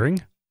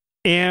gerrymandering,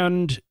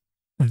 and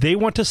they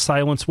want to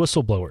silence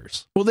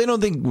whistleblowers. Well, they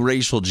don't think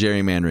racial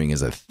gerrymandering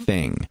is a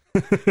thing.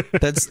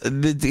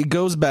 It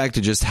goes back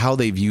to just how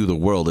they view the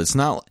world. It's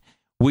not,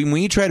 when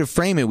we try to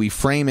frame it, we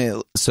frame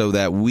it so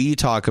that we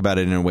talk about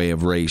it in a way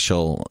of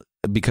racial,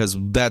 because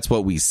that's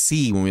what we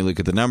see when we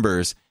look at the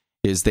numbers.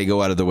 Is they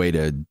go out of the way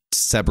to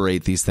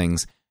separate these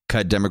things,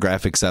 cut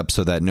demographics up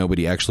so that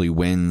nobody actually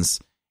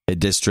wins a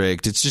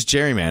district. It's just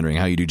gerrymandering,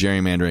 how you do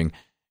gerrymandering.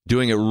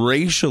 Doing it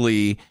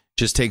racially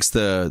just takes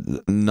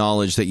the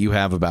knowledge that you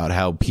have about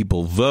how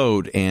people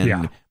vote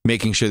and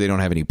making sure they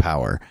don't have any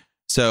power.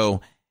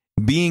 So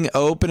being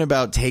open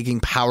about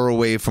taking power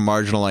away from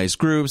marginalized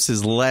groups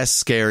is less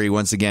scary,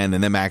 once again, than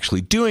them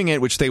actually doing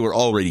it, which they were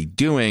already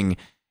doing.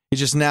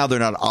 It's just now they're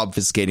not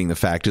obfuscating the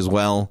fact as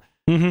well.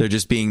 They're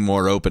just being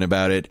more open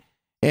about it.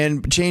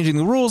 And changing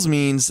the rules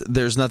means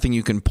there's nothing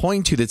you can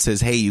point to that says,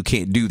 hey, you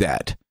can't do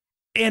that.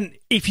 And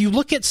if you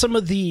look at some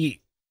of the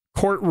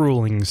court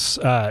rulings,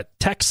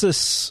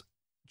 Texas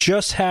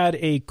just had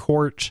a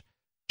court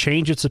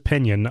change its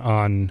opinion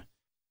on,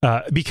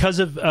 because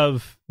of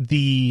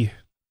the,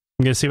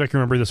 I'm going to see if I can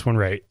remember this one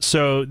right.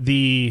 So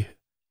the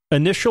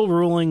initial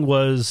ruling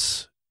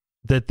was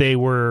that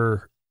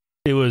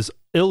it was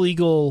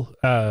illegal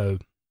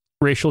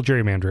racial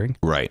gerrymandering.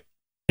 Right.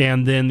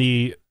 And then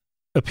the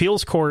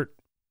appeals court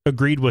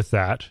agreed with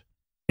that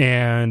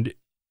and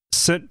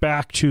sent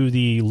back to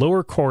the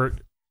lower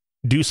court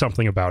do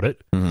something about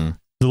it. Mm-hmm.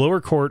 The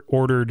lower court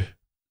ordered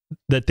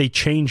that they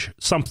change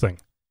something.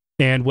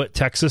 And what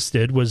Texas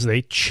did was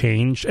they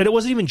changed, and it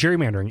wasn't even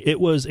gerrymandering. It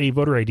was a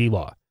voter ID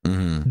law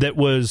that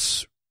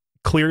was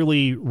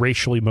clearly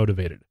racially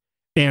motivated.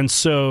 And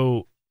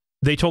so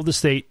they told the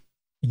state,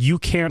 you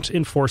can't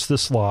enforce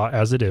this law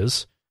as it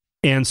is.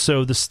 And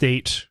so the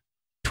state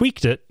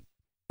tweaked it.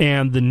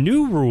 And the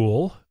new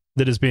rule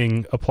that is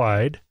being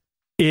applied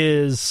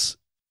is,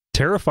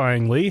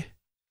 terrifyingly,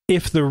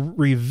 if the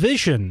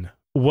revision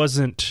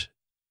wasn't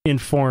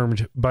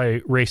informed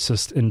by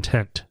racist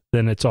intent,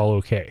 then it's all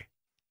okay.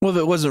 Well, if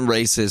it wasn't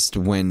racist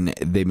when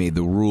they made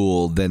the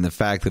rule, then the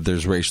fact that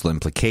there's racial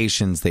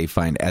implications they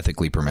find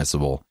ethically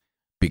permissible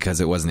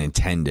because it wasn't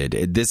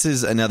intended. This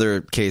is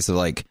another case of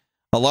like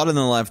a lot on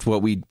the left.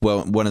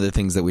 One of the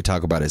things that we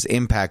talk about is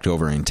impact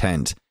over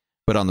intent,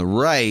 but on the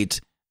right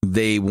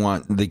they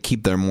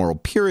keep their moral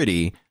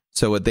purity.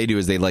 So what they do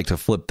is they like to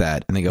flip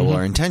that and they go, well,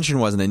 our intention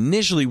wasn't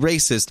initially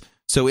racist,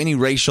 so any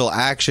racial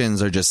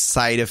actions are just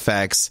side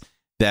effects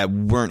that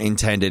weren't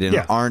intended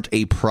and aren't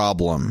a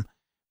problem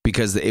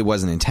because it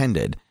wasn't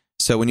intended.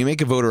 So when you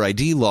make a voter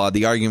ID law,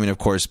 the argument, of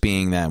course,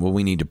 being that, well,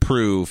 we need to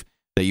prove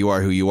that you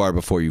are who you are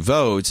before you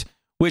vote,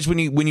 which when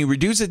you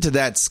reduce it to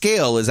that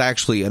scale is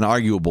actually an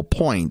arguable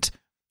point.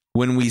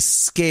 When we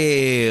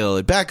scale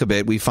it back a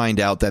bit, we find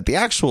out that the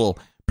actual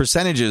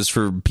percentages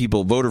for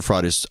people voter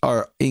fraud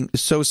are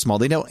so small,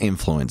 they don't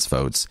influence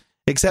votes,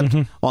 except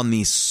on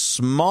the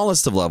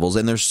smallest of levels,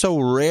 and they're so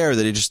rare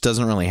that it just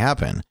doesn't really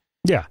happen.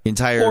 Yeah.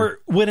 Or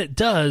when it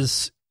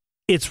does,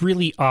 it's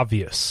really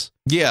obvious.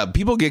 Yeah,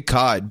 people get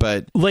caught,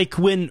 but like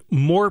when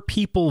more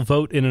people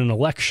vote in an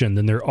election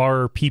than there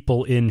are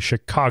people in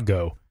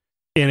Chicago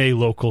in a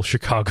local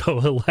Chicago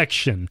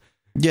election.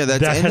 Yeah,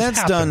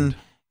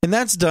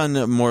 that's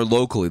done more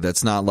locally.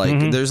 That's not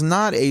like there's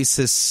not a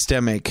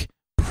systemic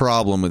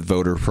problem with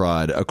voter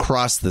fraud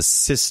across the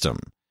system.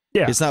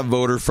 Yeah. It's not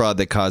voter fraud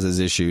that causes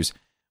issues.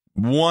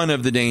 One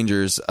of the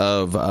dangers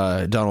of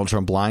Donald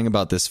Trump lying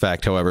about this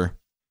fact, however,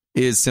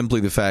 is simply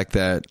the fact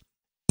that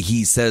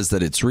he says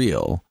that it's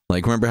real.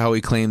 Like, remember how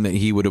he claimed that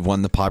he would have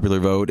won the popular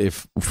vote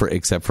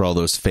except for all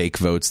those fake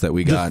votes that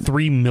we got?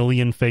 3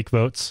 million fake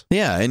votes.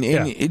 Yeah, and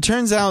it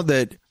turns out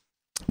that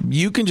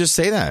you can just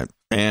say that,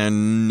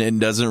 and it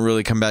doesn't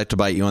really come back to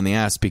bite you on the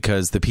ass,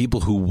 because the people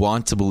who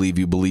want to believe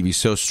you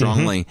so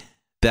strongly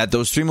that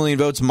those 3 million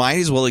votes might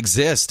as well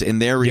exist in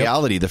their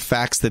reality. The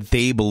facts that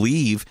they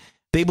believe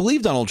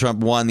Donald Trump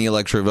won the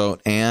electoral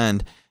vote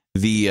and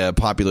the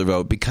popular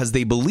vote because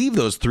they believe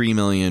those 3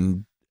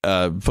 million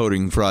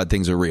voting fraud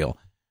things are real.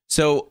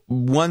 So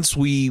once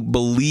we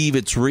believe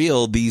it's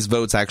real, these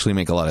votes actually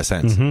make a lot of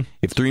sense.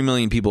 If 3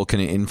 million people can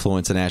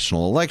influence a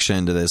national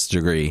election to this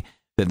degree,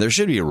 then there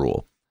should be a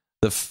rule.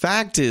 The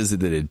fact is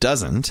that it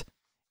doesn't.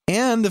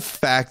 And the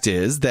fact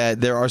is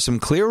that there are some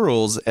clear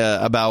rules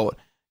about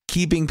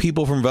keeping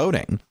people from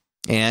voting.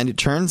 And it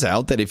turns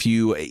out that if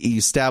you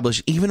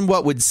establish even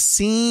what would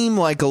seem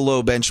like a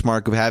low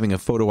benchmark of having a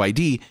photo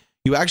ID,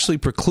 you actually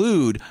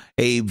preclude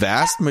a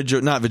vast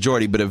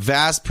a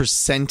vast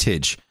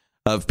percentage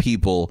of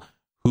people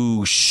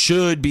who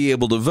should be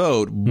able to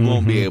vote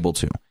won't be able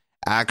to.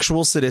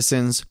 Actual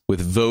citizens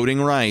with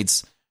voting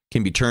rights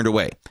can be turned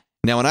away.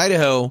 Now in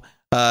Idaho,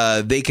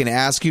 they can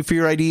ask you for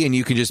your ID and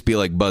you can just be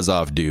like, buzz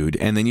off, dude.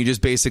 And then you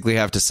just basically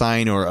have to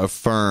sign or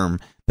affirm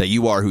that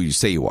you are who you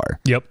say you are.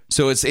 Yep.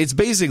 So it's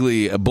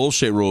basically a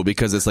bullshit rule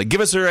because it's like,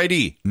 give us your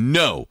ID.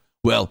 No.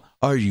 Well,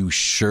 are you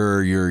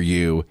sure you're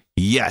you?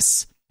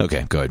 Yes.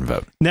 Okay, go ahead and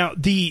vote. Now,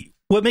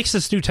 what makes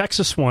this new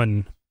Texas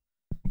one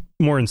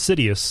more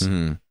insidious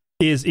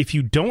is if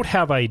you don't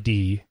have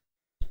ID,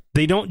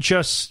 they don't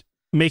just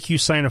make you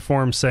sign a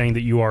form saying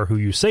that you are who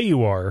you say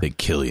you are. They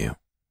kill you.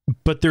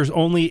 But there's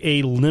only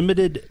a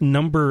limited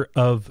number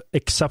of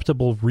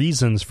acceptable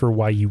reasons for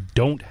why you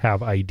don't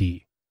have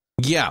ID.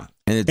 Yeah.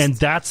 And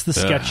that's the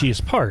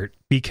sketchiest part,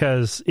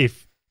 because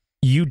if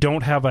you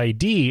don't have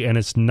ID and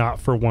it's not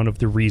for one of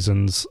the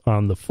reasons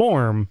on the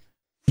form,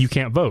 you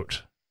can't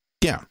vote.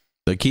 Yeah.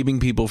 They're keeping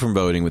people from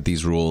voting with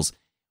these rules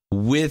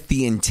with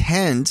the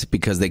intent,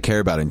 because they care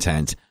about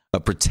intent,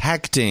 of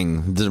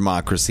protecting the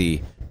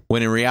democracy,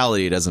 when in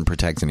reality it doesn't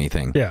protect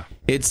anything. Yeah.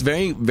 It's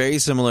very, very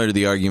similar to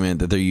the argument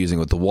that they're using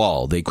with the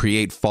wall. They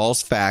create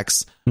false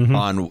facts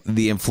on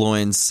the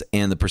influence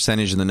and the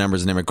percentage and the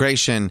numbers in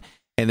immigration.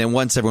 And then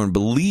once everyone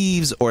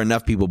believes, or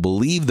enough people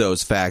believe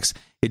those facts,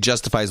 it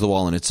justifies the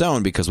wall on its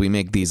own, because we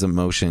make these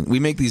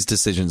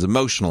decisions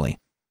emotionally.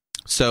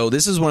 So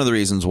this is one of the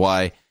reasons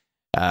why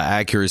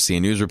accuracy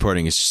in news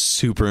reporting is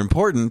super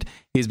important,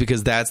 is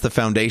because that's the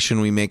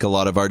foundation we make a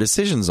lot of our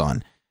decisions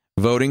on.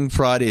 Voting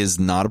fraud is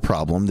not a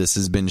problem. This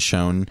has been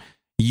shown.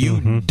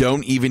 You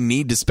don't even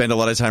need to spend a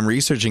lot of time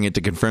researching it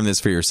to confirm this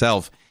for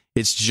yourself.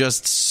 It's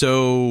just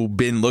so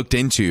been looked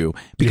into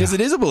because it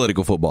is a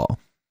political football.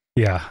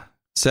 Yeah.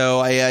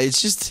 So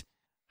it's just,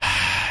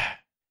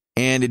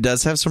 and it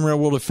does have some real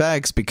world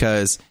effects,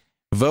 because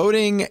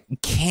voting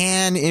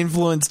can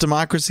influence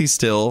democracy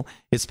still,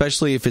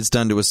 especially if it's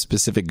done to a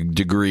specific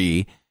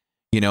degree.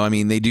 I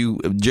mean, they do.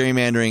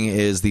 Gerrymandering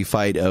is the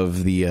fight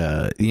of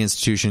the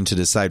institution to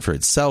decide for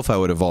itself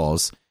how it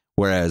evolves.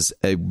 Whereas,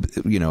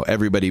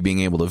 everybody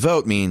being able to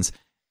vote means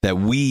that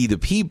we, the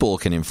people,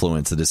 can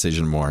influence the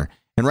decision more.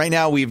 And right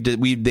now,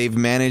 they've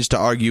managed to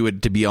argue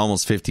it to be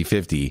almost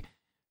 50-50.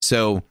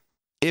 So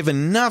if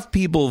enough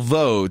people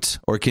vote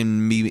or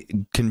can be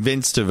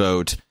convinced to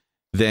vote,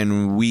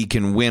 then we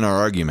can win our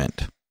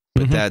argument.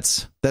 But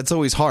that's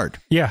always hard.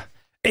 Yeah.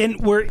 And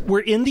we're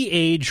in the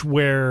age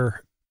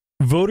where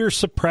voter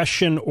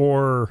suppression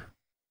or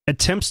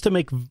attempts to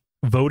make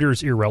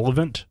voters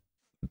irrelevant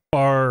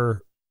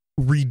are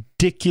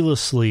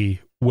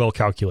ridiculously well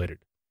calculated.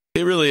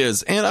 It really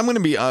is. And I'm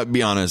going to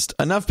be honest,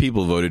 enough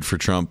people voted for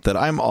Trump that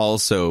I'm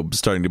also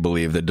starting to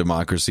believe that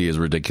democracy is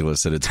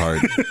ridiculous at its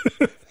heart.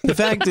 The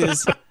fact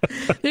is,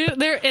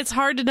 it's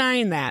hard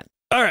denying that.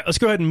 All right, let's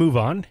go ahead and move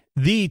on.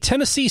 The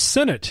Tennessee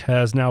Senate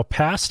has now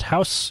passed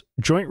House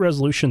Joint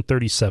Resolution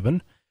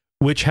 37,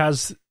 which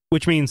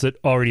means it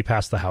already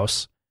passed the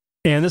House.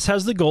 And this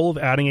has the goal of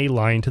adding a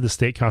line to the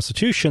state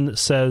constitution that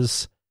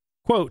says,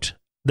 quote,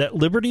 that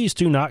liberties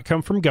do not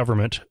come from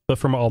government, but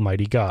from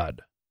Almighty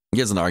God.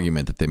 Here's an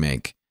argument that they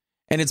make,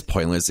 and it's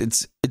pointless.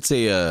 It's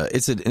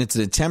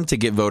an attempt to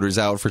get voters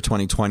out for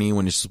 2020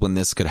 when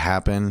this could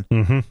happen.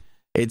 Mm-hmm.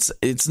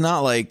 It's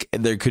not like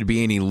there could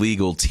be any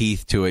legal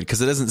teeth to it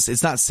because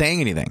it's not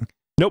saying anything.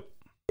 Nope.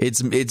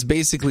 It's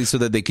basically so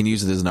that they can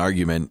use it as an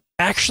argument.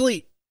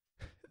 Actually,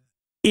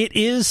 it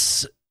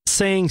is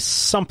saying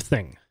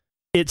something.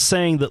 It's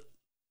saying that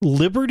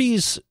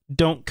liberties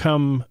don't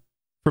come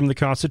from the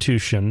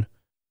Constitution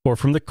or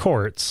from the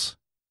courts.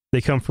 They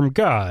come from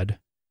God,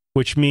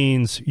 which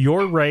means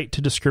your right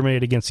to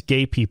discriminate against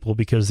gay people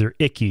because they're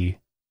icky,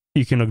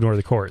 you can ignore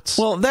the courts.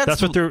 Well,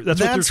 that's what they're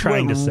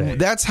trying to say.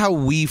 That's how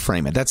we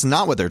frame it. That's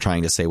not what they're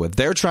trying to say. What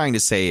they're trying to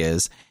say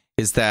is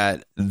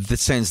that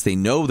since they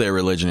know their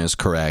religion is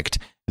correct,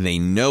 they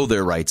know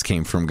their rights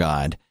came from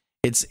God.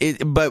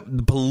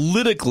 But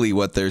politically,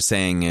 what they're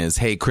saying is,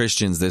 "Hey,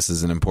 Christians, this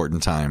is an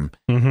important time."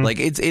 Mm-hmm. Like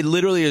it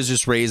literally is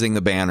just raising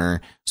the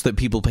banner so that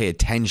people pay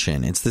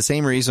attention. It's the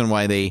same reason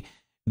why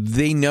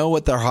they know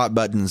what their hot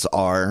buttons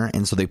are,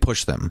 and so they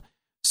push them.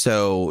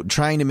 So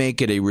trying to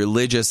make it a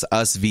religious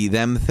us v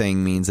them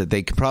thing means that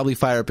they could probably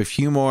fire up a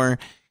few more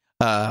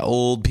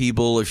old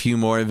people, a few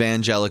more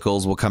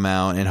evangelicals will come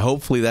out, and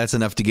hopefully that's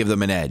enough to give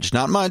them an edge.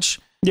 Not much.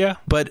 Yeah.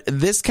 But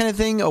this kind of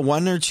thing, a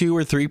 1 or 2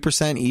 or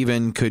 3%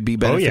 even could be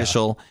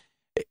beneficial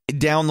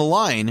down the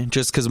line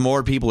just because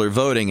more people are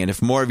voting. And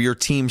if more of your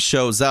team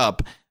shows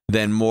up,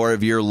 then more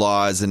of your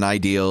laws and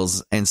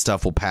ideals and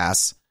stuff will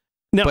pass.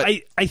 No,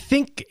 I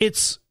think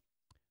it's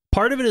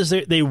part of it is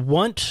they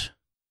want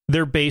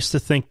their base to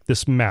think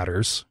this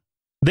matters.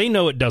 They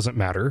know it doesn't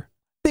matter.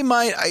 They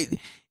might.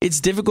 It's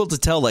difficult to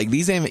tell. Like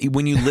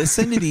when you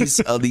listen to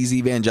these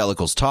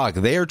evangelicals talk,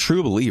 they are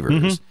true believers.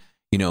 Mm-hmm.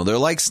 They're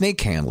like snake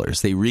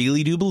handlers. They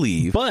really do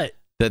believe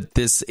that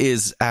this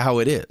is how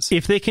it is.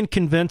 If they can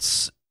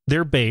convince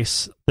their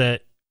base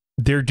that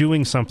they're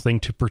doing something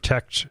to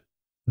protect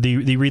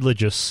the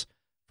religious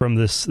from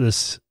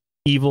this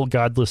evil,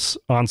 godless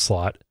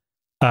onslaught,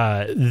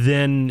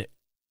 then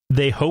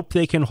they hope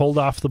they can hold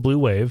off the blue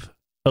wave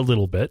a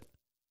little bit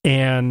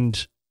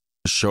and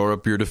shore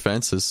up your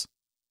defenses.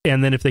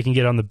 And then if they can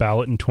get on the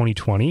ballot in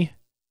 2020,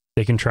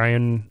 they can try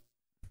and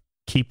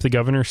keep the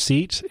governor's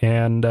seat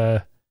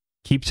and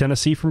keep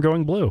Tennessee from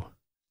going blue.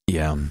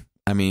 Yeah.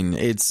 I mean,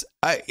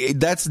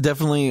 that's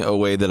definitely a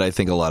way that I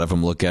think a lot of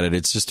them look at it.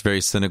 It's just very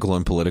cynical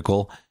and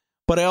political.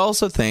 But I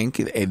also think,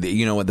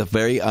 what the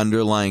very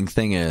underlying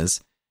thing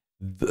is,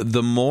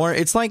 the more,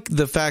 it's like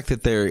the fact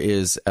that there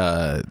is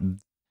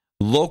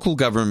local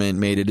government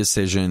made a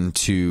decision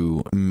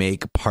to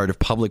make part of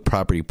public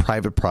property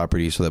private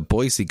property so that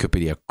Boise could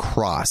be a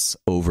cross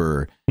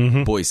over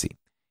Boise.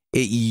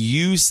 It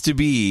used to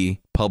be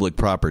public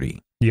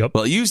property. Yep.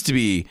 Well, it used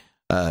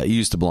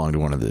to belong to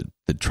one of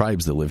the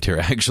tribes that lived here,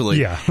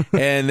 actually. Yeah.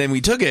 And then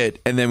we took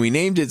it and then we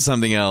named it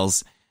something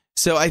else.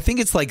 So I think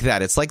it's like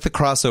that. It's like the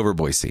crossover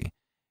Boise.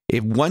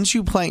 If once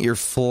you plant your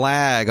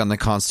flag on the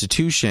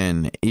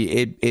Constitution,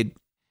 it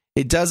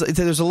does.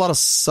 There's a lot of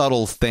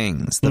subtle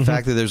things. The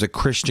fact that there's a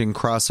Christian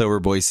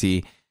crossover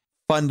Boise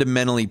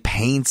fundamentally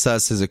paints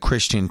us as a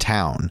Christian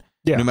town,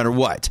 no matter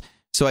what.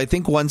 So I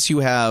think once you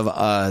have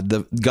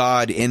the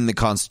God in the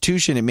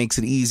Constitution, it makes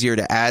it easier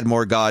to add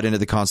more God into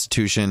the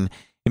Constitution.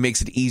 It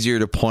makes it easier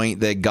to point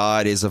that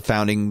God is a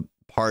founding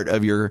part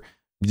of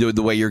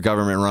the way your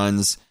government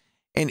runs.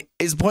 And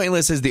as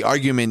pointless as the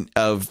argument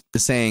of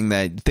saying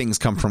that things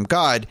come from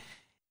God,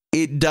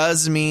 it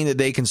does mean that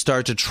they can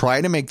start to try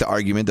to make the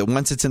argument that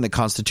once it's in the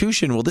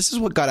Constitution, well, this is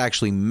what God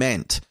actually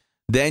meant.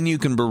 Then you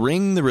can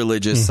bring the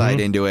religious side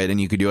into it and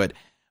you could do it.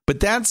 But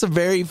that's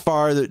very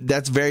far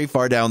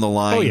down the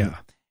line. Oh, yeah.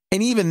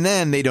 And even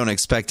then, they don't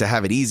expect to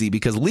have it easy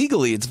because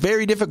legally it's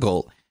very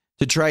difficult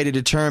to try to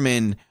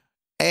determine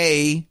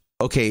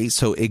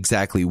so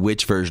exactly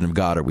which version of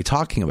God are we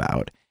talking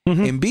about?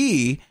 And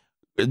B,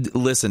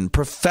 listen,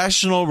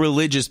 professional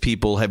religious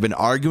people have been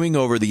arguing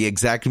over the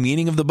exact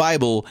meaning of the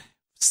Bible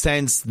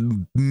since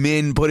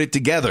men put it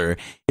together.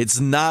 It's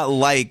not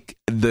like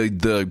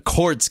the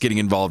courts getting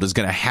involved is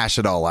going to hash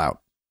it all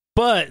out.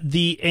 But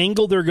the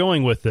angle they're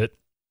going with it,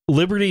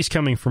 liberty's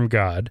coming from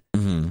God.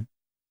 Mm-hmm.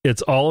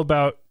 It's all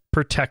about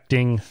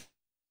protecting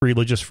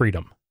religious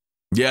freedom.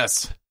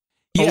 Yes.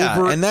 Yeah,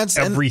 over and that's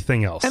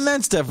everything else. And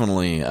that's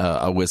definitely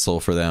a whistle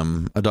for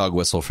them, a dog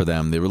whistle for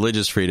them. The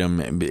religious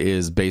freedom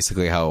is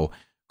basically how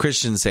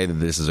Christians say that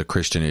this is a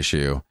Christian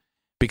issue,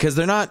 because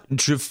they're not.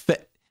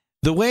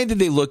 The way that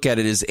they look at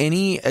it is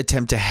any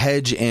attempt to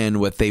hedge in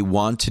what they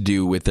want to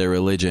do with their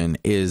religion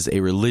is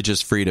a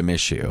religious freedom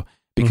issue,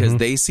 because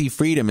they see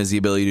freedom as the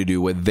ability to do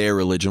what their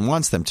religion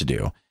wants them to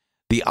do.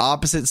 The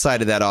opposite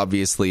side of that,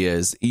 obviously,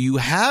 is you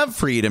have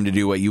freedom to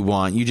do what you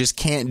want. You just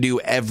can't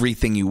do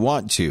everything you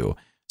want to.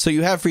 So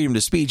you have freedom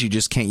to speech. You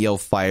just can't yell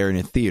fire in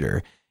a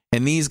theater.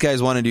 And these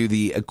guys want to do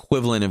the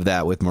equivalent of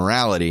that with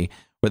morality,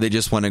 where they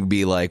just want to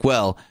be like,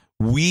 well,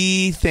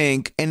 we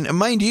think, and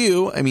mind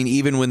you, I mean,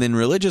 even within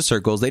religious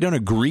circles, they don't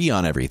agree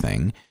on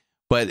everything,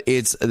 but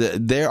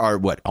there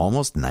are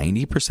almost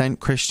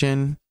 90%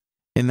 Christian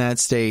in that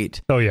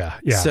state. Oh yeah.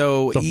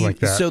 So like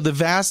that. So the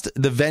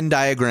Venn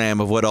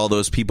diagram of what all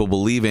those people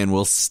believe in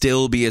will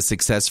still be a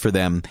success for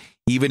them,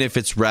 even if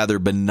it's rather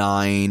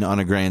benign on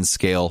a grand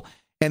scale.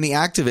 And the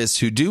activists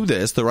who do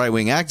this, the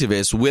right-wing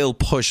activists, will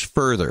push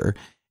further.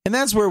 And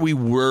that's where we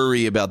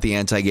worry about the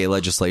anti-gay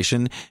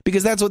legislation,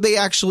 because that's what they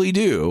actually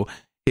do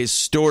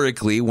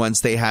historically.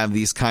 Once they have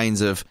these kinds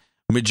of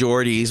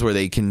majorities where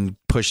they can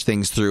push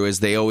things through,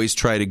 is they always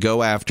try to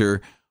go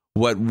after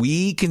what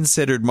we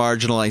considered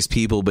marginalized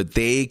people, but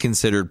they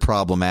considered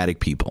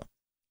problematic people.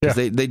 Yeah.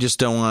 They just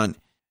don't want...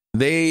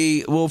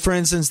 for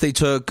instance, they're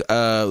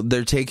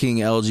taking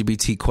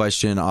LGBT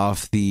question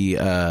off the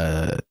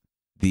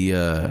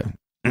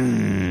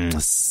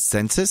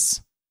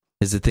census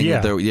is the thing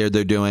that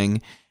they're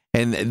doing,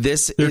 and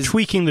they're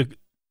tweaking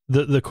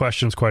the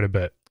questions quite a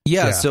bit.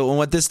 Yeah. So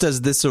what this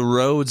does, this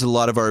erodes a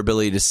lot of our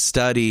ability to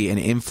study and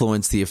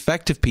influence the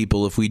effect of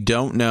people if we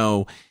don't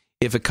know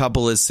if a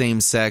couple is same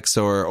sex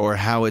or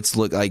how it's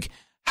like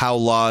how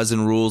laws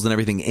and rules and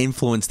everything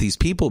influence these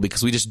people,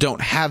 because we just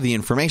don't have the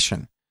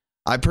information.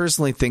 I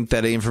personally think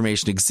that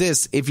information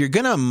exists. If you're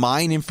going to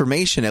mine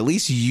information, at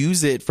least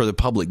use it for the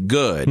public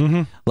good.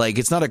 Mm-hmm. Like,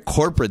 it's not a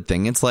corporate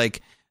thing. It's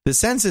like the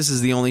census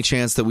is the only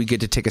chance that we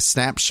get to take a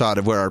snapshot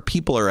of where our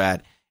people are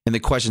at and the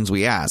questions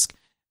we ask.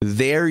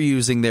 They're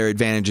using their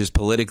advantages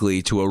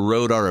politically to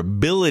erode our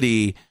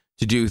ability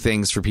to do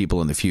things for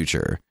people in the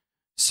future.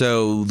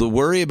 So the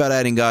worry about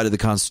adding God to the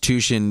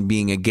Constitution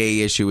being a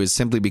gay issue is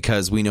simply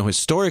because we know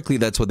historically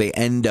that's what they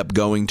end up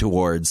going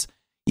towards,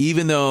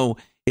 even though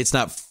it's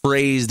not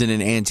phrased in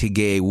an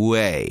anti-gay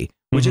way,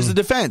 which is a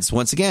defense.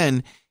 Once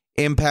again,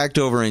 impact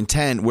over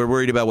intent. We're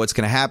worried about what's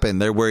going to happen.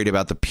 They're worried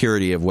about the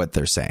purity of what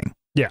they're saying.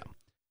 Yeah.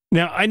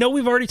 Now, I know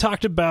we've already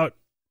talked about,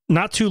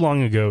 not too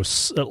long ago,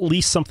 at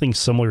least something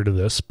similar to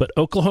this, but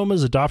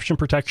Oklahoma's Adoption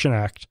Protection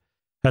Act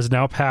has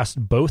now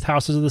passed both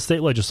houses of the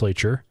state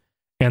legislature,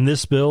 and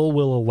this bill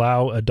will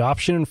allow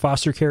adoption and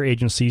foster care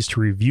agencies to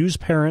refuse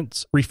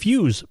parents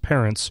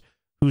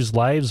whose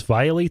lives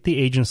violate the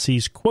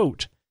agency's,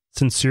 quote,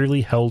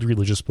 sincerely held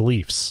religious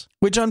beliefs.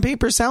 Which on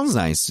paper sounds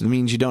nice. It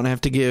means you don't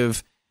have to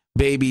give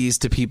babies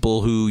to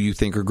people who you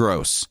think are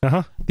gross.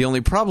 Uh-huh. The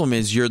only problem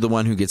is you're the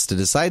one who gets to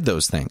decide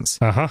those things.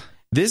 Uh-huh.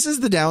 This is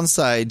the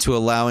downside to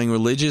allowing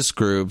religious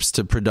groups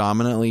to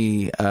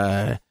predominantly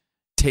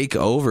take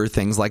over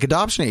things like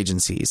adoption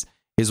agencies,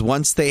 is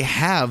once they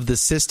have the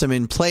system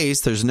in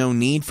place, there's no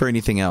need for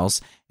anything else.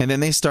 And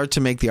then they start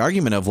to make the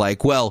argument of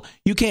like, well,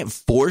 you can't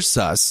force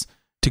us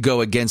to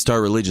go against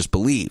our religious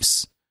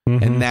beliefs.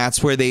 Mm-hmm. And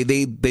that's where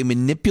they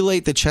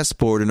manipulate the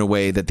chessboard in a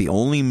way that the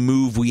only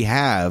move we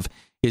have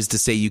is to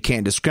say you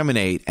can't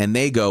discriminate. And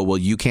they go, well,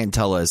 you can't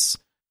tell us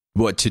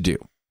what to do.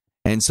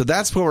 And so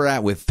that's where we're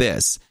at with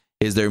this,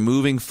 is they're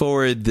moving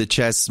forward the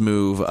chess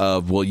move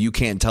of, well, you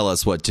can't tell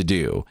us what to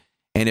do.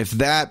 And if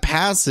that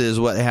passes,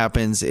 what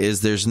happens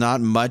is there's not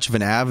much of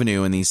an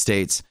avenue in these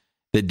states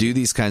that do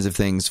these kinds of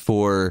things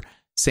for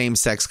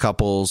same-sex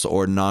couples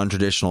or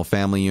non-traditional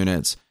family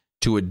units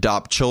to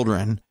adopt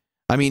children.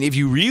 I mean, if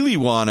you really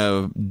want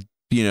to,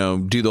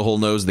 do the whole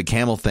nose of the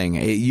camel thing,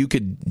 you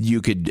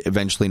could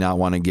eventually not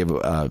want to give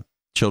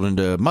children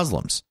to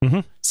Muslims,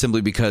 simply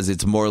because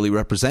it's morally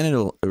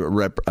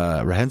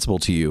reprehensible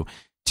to you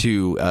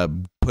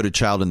to put a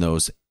child in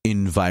those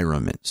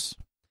environments.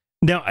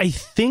 Now, I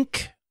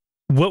think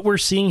what we're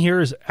seeing here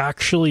is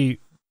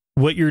actually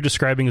what you're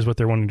describing is what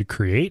they're wanting to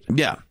create.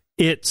 Yeah.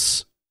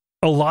 It's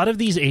a lot of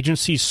these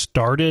agencies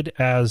started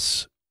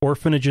as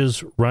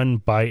orphanages run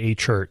by a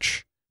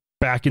church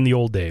back in the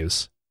old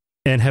days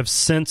and have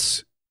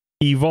since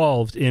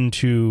evolved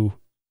into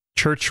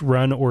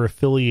church-run or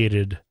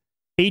affiliated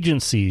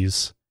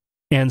agencies.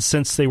 And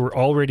since they were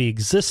already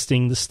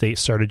existing, the state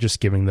started just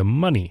giving them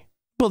money.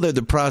 Well, they're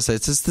the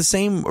process. It's the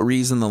same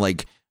reason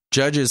that,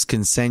 judges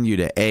can send you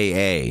to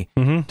AA,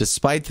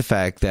 despite the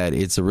fact that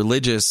it's a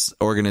religious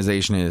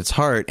organization at its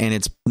heart, and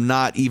it's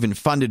not even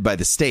funded by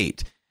the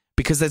state,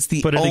 because that's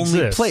the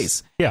only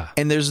place. Yeah.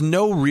 And there's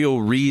no real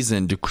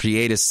reason to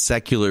create a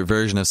secular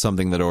version of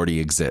something that already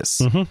exists.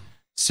 Mm-hmm.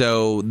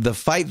 So the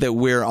fight that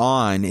we're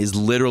on is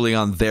literally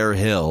on their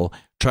hill,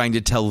 trying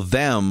to tell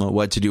them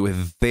what to do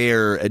with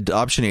their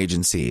adoption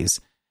agencies.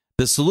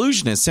 The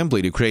solution is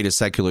simply to create a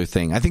secular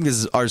thing. I think this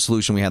is our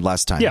solution we had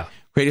last time. Yeah.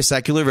 Create a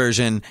secular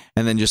version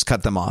and then just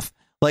cut them off.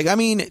 Like, I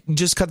mean,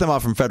 just cut them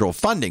off from federal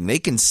funding. They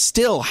can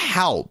still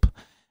help.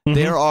 Mm-hmm.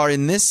 There are,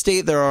 in this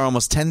state, there are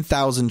almost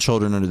 10,000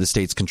 children under the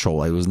state's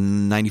control. It was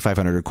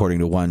 9,500 according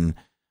to one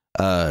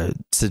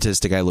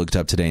statistic I looked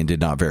up today and did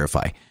not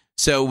verify.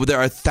 So there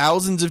are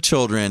thousands of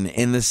children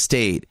in the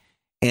state,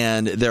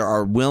 and there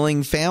are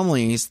willing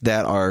families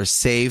that are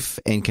safe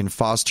and can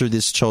foster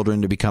these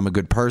children to become a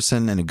good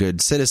person and a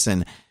good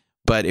citizen.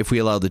 But if we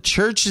allow the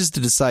churches to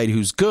decide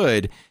who's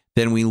good,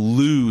 then we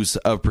lose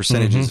of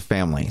percentages of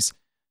families.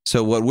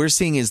 So what we're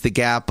seeing is the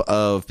gap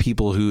of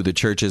people who the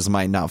churches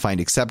might not find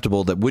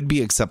acceptable that would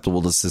be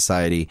acceptable to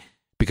society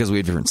because we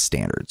have different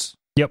standards.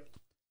 Yep.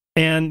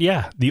 And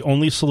yeah, the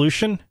only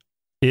solution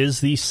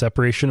is the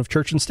separation of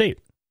church and state.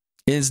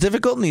 It's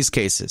difficult in these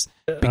cases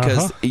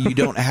because you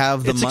don't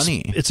have the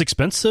money. It's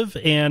expensive,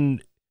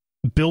 and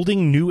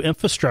building new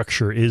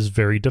infrastructure is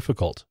very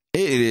difficult.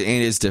 It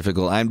is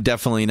difficult. I'm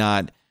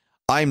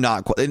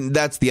not. And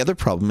that's the other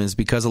problem, is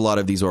because a lot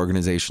of these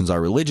organizations are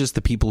religious,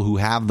 the people who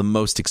have the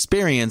most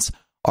experience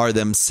are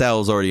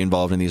themselves already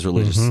involved in these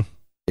religious.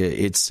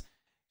 It's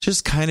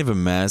just kind of a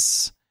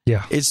mess.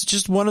 Yeah. It's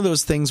just one of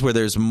those things where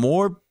there's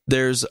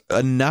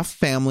enough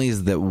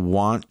families that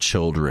want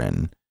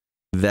children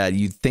that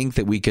you think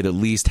that we could at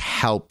least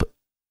help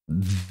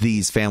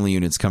these family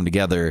units come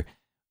together.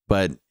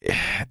 But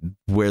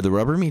where the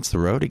rubber meets the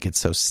road, it gets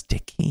so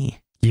sticky.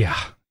 Yeah.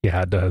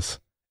 Yeah, it does.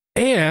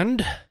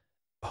 And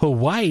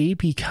Hawaii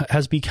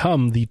has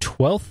become the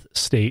 12th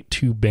state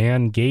to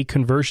ban gay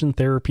conversion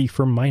therapy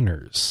for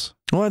minors.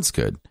 Well, that's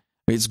good.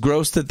 It's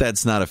gross that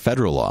that's not a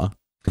federal law.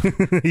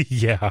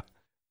 Yeah.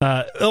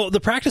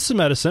 The practice of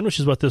medicine, which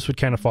is what this would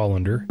kind of fall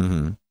under,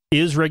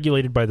 is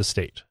regulated by the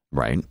state.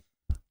 Right.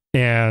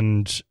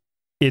 And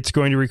it's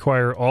going to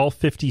require all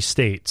 50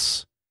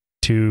 states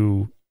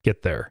to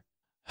get there.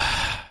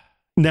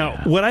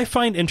 Now, what I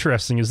find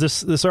interesting is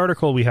this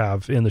article we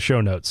have in the show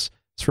notes.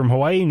 It's from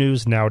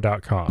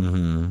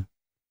HawaiiNewsNow.com.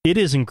 It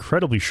is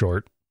incredibly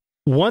short.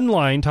 One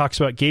line talks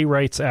about gay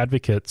rights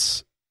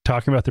advocates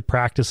talking about the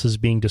practices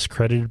being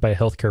discredited by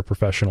healthcare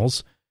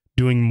professionals,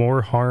 doing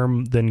more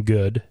harm than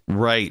good.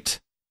 Right.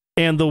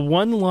 And the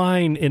one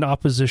line in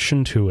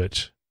opposition to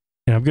it,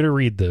 and I'm going to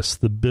read this: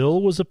 the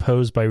bill was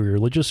opposed by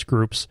religious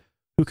groups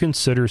who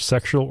consider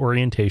sexual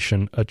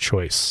orientation a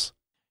choice.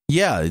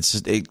 Yeah,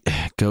 it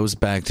goes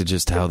back to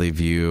just how they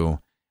view.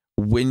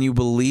 When you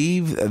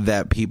believe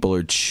that people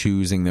are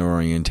choosing their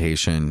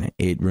orientation,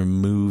 it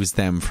removes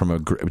them from a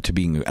group to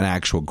being an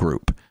actual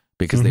group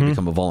because they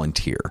become a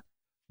volunteer.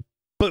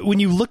 But when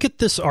you look at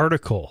this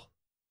article,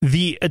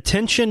 the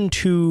attention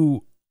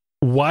to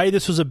why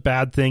this was a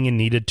bad thing and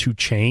needed to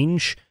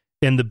change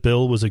and the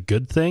bill was a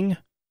good thing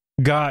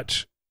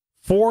got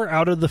 4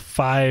 out of the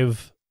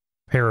 5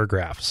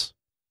 paragraphs.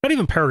 Not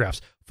even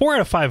paragraphs. 4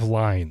 out of 5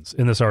 lines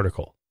in this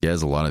article. Yeah,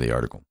 there's a lot of the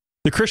article.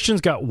 The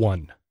Christians got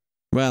 1.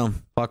 Well,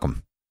 fuck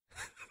them.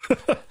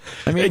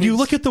 I mean, and you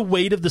look at the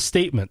weight of the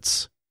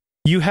statements.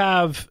 You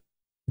have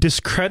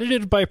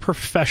discredited by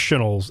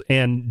professionals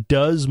and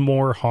does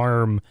more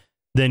harm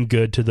than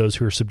good to those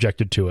who are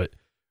subjected to it,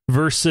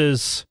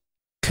 versus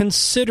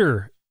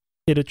consider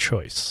it a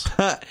choice.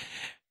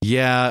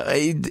 Yeah,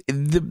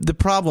 the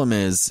problem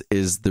is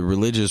the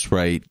religious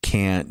right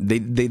can't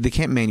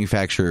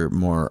manufacture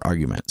more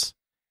arguments.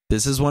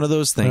 This is one of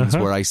those things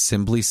where I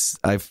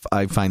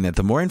find that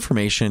the more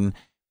information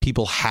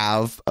people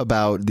have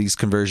about these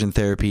conversion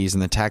therapies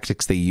and the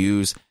tactics they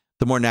use,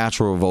 the more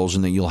natural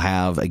revulsion that you'll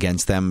have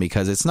against them,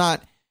 because it's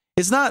not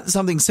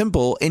something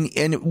simple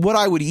and what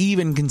I would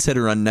even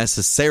consider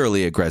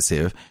unnecessarily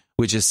aggressive,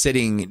 which is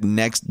sitting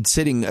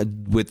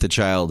with the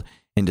child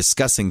and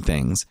discussing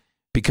things,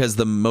 because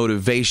the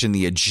motivation,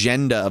 the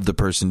agenda of the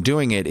person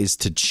doing it is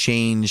to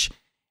change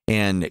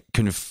and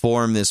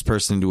conform this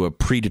person to a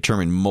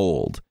predetermined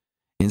mold,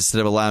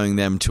 instead of allowing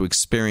them to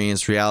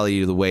experience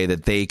reality the way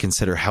that they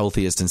consider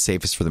healthiest and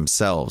safest for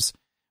themselves.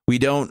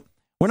 We're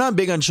not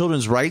big on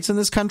children's rights in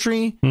this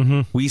country.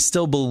 We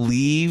still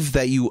believe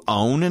that you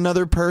own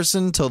another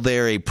person till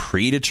they're a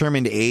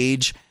predetermined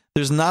age.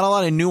 There's not a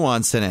lot of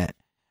nuance in it.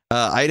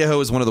 Idaho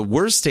is one of the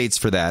worst states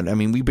for that. I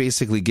mean, we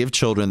basically give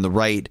children the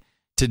right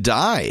to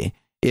die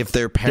if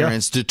their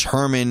parents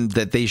determine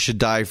that they should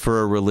die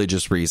for a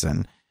religious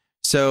reason.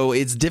 So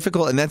it's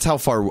difficult, and that's how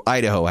far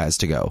Idaho has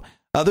to go.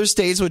 Other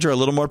states which are a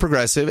little more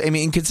progressive, I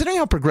mean, considering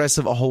how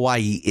progressive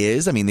Hawaii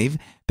is, I mean,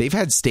 they've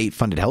had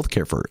state-funded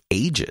healthcare for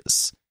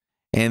ages.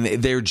 And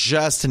they're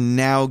just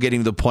now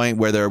getting to the point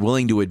where they're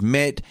willing to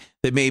admit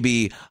that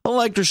maybe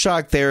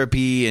electroshock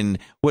therapy and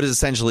what is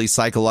essentially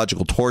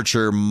psychological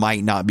torture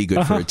might not be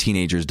good for a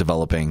teenager's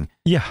developing.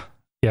 Yeah.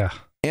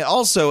 And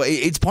also,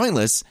 it's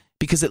pointless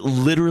because it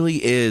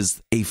literally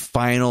is a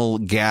final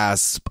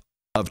gasp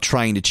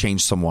trying to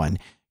change someone.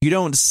 You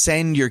don't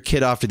send your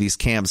kid off to these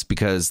camps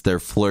because they're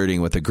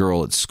flirting with a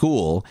girl at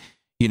school.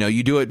 You know,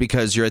 you do it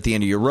because you're at the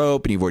end of your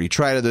rope and you've already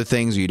tried other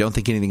things, or you don't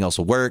think anything else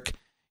will work.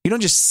 You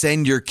don't just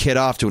send your kid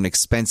off to an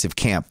expensive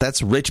camp.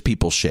 That's rich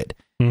people shit.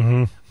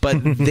 Mm-hmm.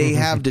 But they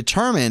have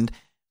determined,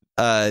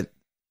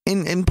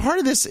 and part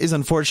of this is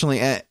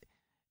unfortunately,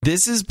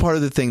 this is part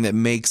of the thing that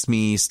makes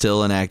me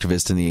still an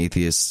activist in the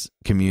atheist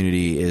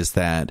community, is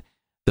that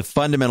the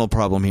fundamental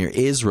problem here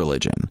is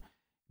religion,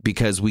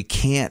 because we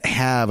can't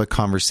have a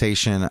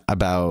conversation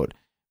about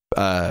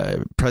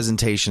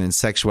presentation and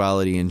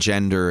sexuality and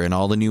gender and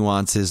all the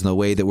nuances and the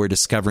way that we're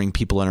discovering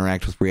people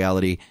interact with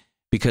reality,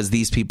 because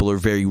these people are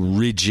very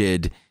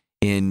rigid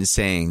in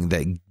saying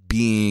that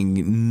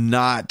being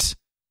not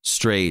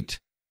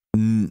straight,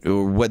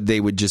 or what they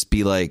would just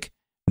be like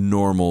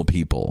normal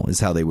people,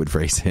 is how they would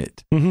phrase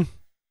it. Mm-hmm.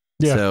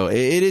 Yeah. So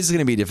it is going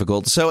to be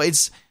difficult. So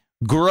it's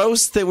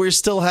gross that we're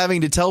still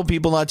having to tell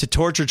people not to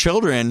torture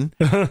children.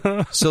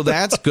 So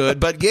that's good.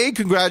 But yay,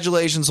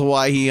 congratulations,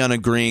 Hawaii, on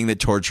agreeing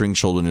that torturing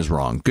children is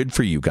wrong. Good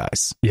for you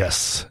guys.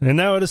 Yes. And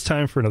now it is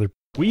time for another.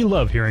 We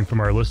love hearing from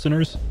our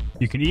listeners.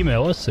 You can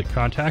email us at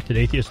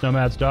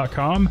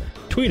contact@atheistnomads.com,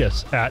 tweet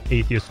us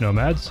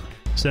 @atheistnomads,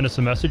 send us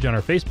a message on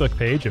our Facebook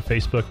page at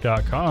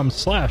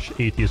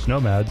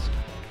facebook.com/atheistnomads,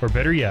 or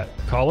better yet,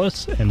 call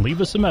us and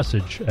leave us a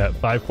message at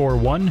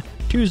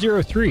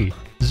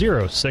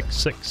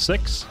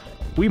 541-203-0666.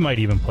 We might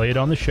even play it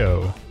on the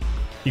show.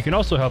 You can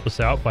also help us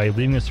out by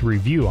leaving us a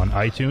review on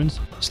iTunes,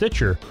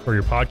 Stitcher, or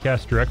your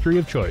podcast directory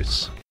of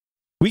choice.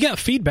 We got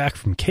feedback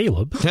from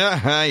Caleb.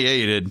 Yeah,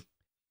 you did.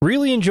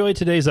 Really enjoyed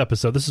today's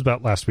episode. This is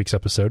about last week's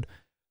episode.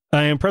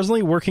 I am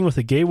presently working with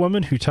a gay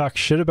woman who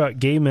talks shit about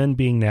gay men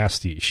being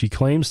nasty. She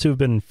claims to have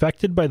been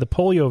infected by the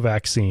polio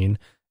vaccine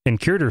and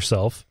cured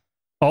herself.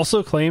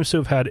 Also claims to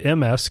have had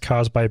MS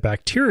caused by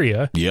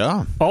bacteria.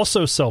 Yeah.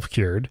 Also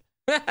self-cured.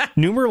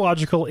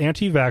 Numerological,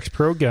 anti-vax,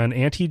 pro-gun,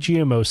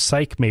 anti-GMO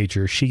psych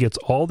major. She gets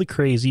all the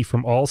crazy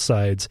from all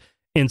sides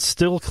and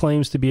still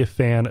claims to be a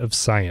fan of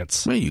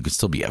science. Well, you could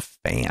still be a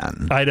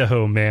fan.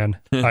 Idaho, man.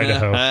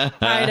 Idaho.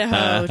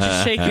 Idaho.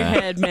 Just shake your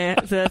head, man.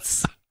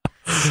 That's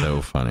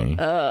so funny.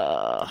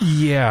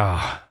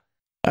 Yeah.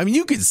 I mean,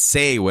 you could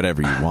say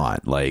whatever you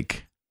want,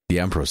 like the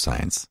Emperor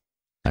science.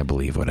 I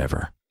believe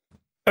whatever.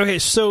 Okay,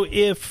 so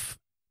if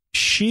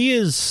she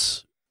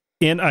is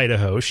in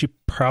Idaho, she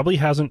probably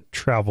hasn't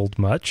traveled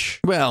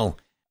much. Well,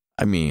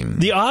 I mean,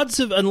 the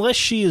odds of, unless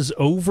she is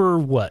over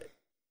what?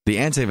 The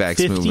anti-vax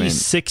 50, movement.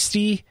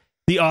 60,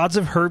 the odds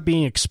of her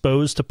being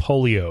exposed to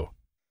polio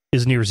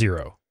is near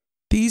zero.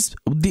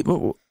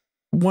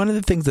 One of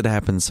the things that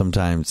happens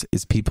sometimes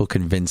is people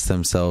convince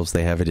themselves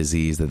they have a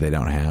disease that they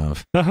don't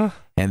have. Uh-huh.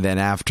 And then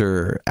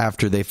after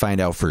they find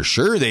out for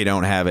sure they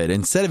don't have it,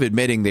 instead of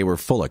admitting they were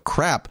full of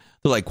crap,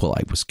 they're like, well,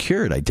 I was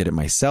cured. I did it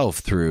myself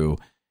through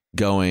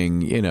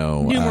going,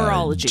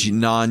 numerology,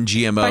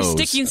 non-GMOs. By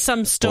sticking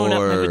some stone up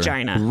my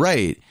vagina.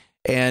 Right.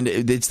 And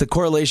it's the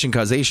correlation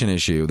causation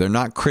issue. They're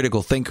not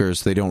critical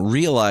thinkers. So they don't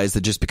realize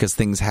that just because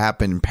things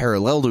happen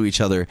parallel to each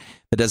other,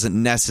 that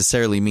doesn't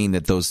necessarily mean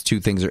that those two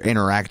things are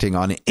interacting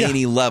on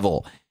any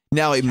level.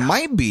 Now, it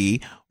might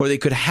be, or they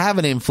could have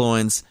an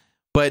influence,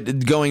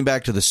 but going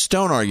back to the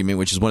stone argument,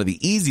 which is one of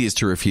the easiest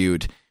to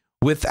refute,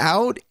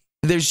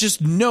 there's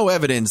just no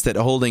evidence that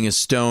holding a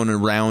stone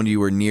around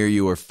you or near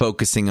you or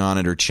focusing on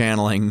it or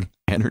channeling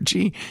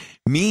energy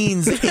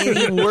means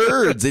any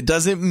words. It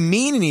doesn't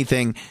mean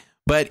anything.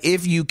 But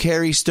if you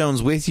carry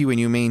stones with you and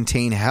you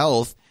maintain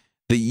health,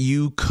 that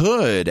you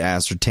could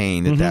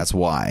ascertain that that's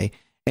why.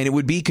 And it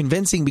would be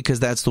convincing because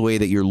that's the way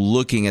that you're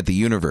looking at the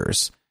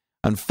universe.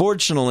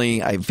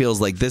 Unfortunately, it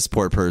feels like this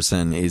poor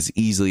person is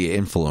easily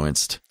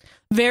influenced.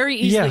 Very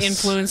easily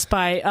influenced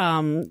by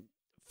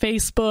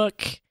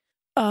Facebook,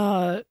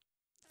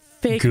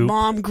 fake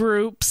mom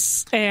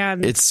groups,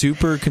 and it's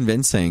super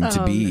convincing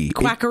to be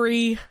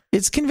quackery.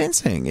 It's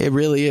convincing. It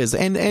really is.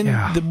 And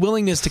the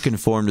willingness to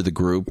conform to the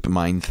group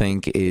mind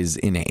think is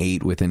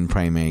innate within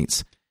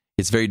primates.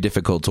 It's very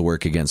difficult to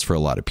work against for a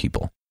lot of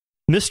people.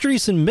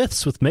 Mysteries and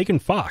Myths with Megan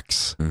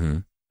Fox. Mm-hmm.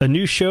 A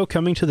new show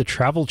coming to the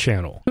Travel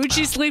Channel. Who'd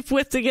she sleep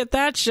with to get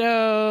that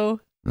show?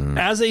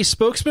 As a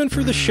spokesman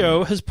for the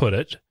show has put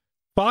it,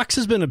 Fox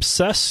has been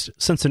obsessed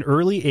since an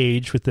early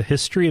age with the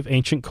history of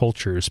ancient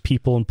cultures,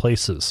 people, and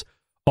places,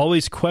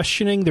 always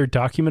questioning their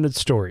documented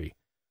story.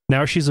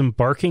 Now she's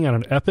embarking on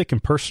an epic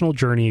and personal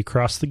journey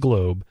across the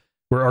globe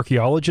where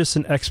archaeologists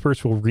and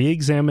experts will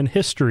re-examine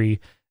history,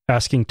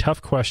 asking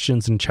tough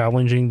questions and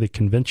challenging the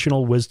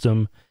conventional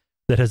wisdom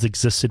that has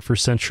existed for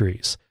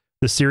centuries.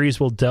 The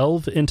series will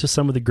delve into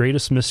some of the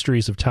greatest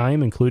mysteries of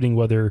time, including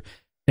whether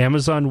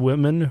Amazon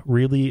women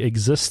really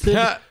existed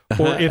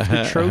or if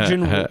the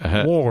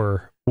Trojan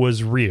War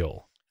was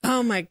real.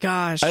 Oh my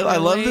gosh. I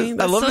love this.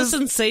 I love this.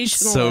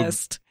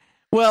 Sensationalist.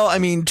 Well, I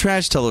mean,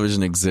 trash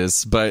television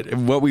exists, but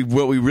what we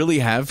really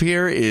have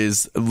here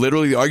is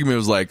literally the argument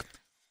was like,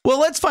 well,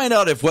 let's find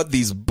out if what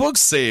these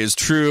books say is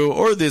true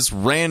or this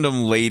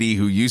random lady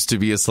who used to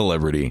be a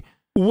celebrity.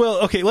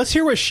 Well, okay, let's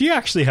hear what she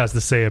actually has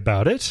to say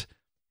about it.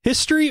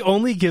 History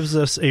only gives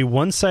us a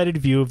one-sided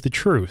view of the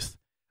truth.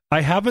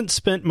 I haven't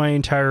spent my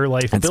entire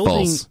life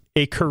building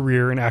a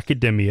career in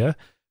academia,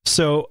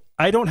 so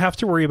I don't have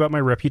to worry about my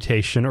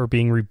reputation or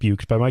being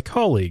rebuked by my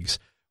colleagues,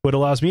 which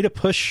allows me to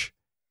push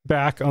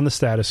back on the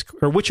status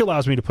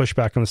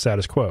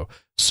quo.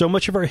 So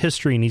much of our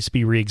history needs to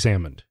be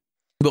re-examined.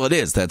 Well, it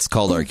is. That's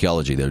called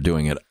archaeology. They're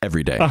doing it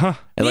every day. Uh-huh.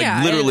 And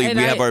literally, and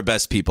we have our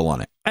best people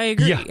on it. I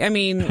agree. Yeah. I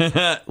mean,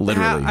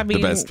 literally, the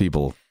best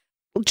people.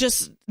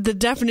 Just the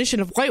definition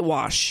of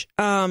whitewash.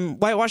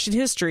 Whitewashing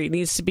history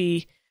needs to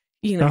be,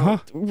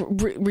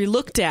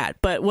 re-looked at.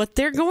 But what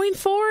they're going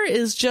for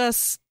is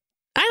just,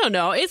 I don't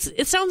know.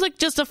 It sounds like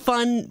just a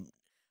fun,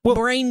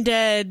 brain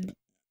dead.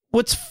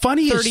 What's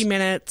funny 30 is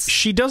minutes.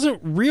 She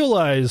doesn't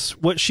realize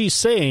what she's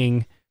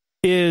saying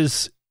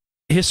is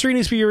history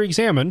needs to be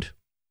re-examined.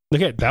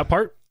 Okay, that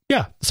part,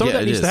 some of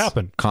that needs to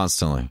happen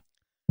constantly.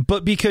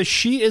 But because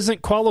she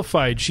isn't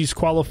qualified, she's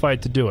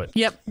qualified to do it.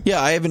 Yep.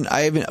 Yeah, I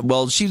haven't.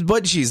 Well,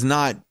 she's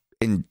not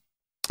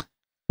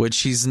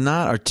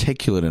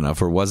articulate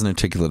enough, or wasn't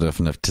articulate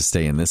enough to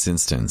stay in this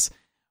instance.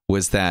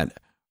 Was that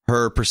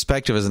her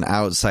perspective as an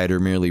outsider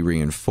merely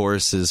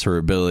reinforces her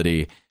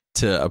ability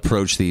to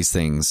approach these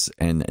things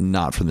and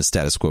not from the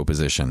status quo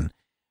position.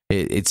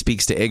 It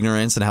speaks to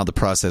ignorance and how the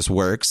process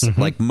works. Mm-hmm.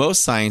 Like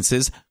most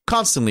sciences,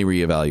 constantly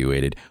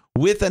reevaluated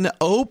with an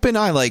open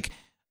eye. Like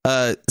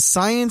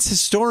science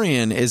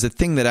historian is a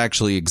thing that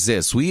actually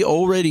exists. We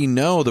already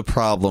know the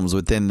problems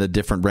within the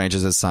different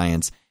branches of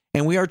science,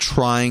 and we are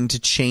trying to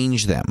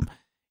change them.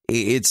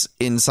 It's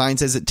in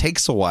science, as it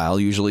takes a while.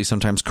 Usually,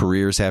 sometimes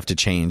careers have to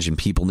change and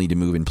people need to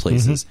move in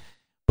places. Mm-hmm.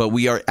 But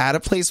we are at a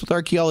place with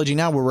archaeology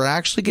now where we're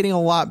actually getting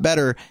a lot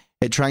better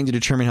at trying to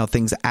determine how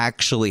things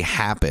actually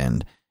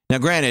happened. Now,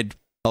 granted,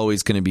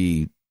 always going to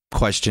be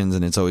questions,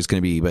 and it's always going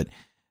to be, but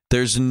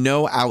there's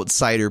no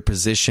outsider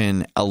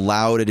position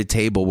allowed at a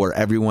table where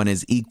everyone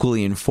is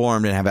equally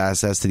informed and have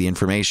access to the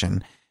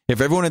information.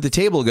 If everyone at the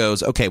table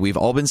goes, okay, we've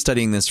all been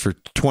studying this for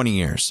 20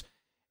 years,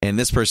 and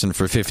this person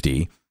for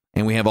 50,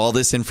 and we have all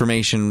this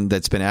information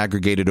that's been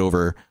aggregated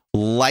over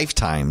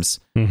lifetimes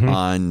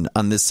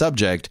on this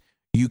subject,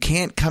 you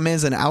can't come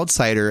as an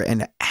outsider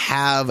and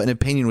have an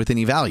opinion with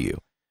any value,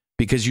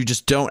 because you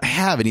just don't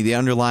have any of the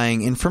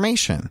underlying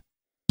information.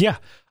 Yeah.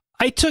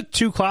 I took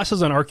 2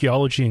 classes on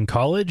archaeology in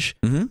college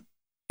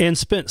and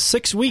spent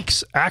 6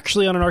 weeks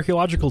actually on an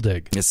archaeological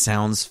dig. It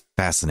sounds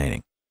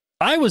fascinating.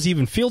 I was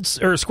even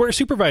square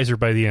supervisor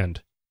by the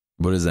end.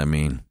 What does that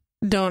mean?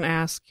 Don't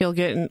ask. He'll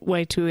get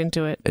way too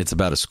into it. It's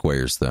about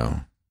squares,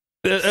 though.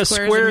 A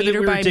square that we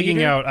were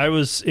digging out, I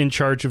was in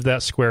charge of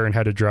that square and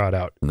had to draw it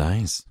out.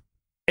 Nice.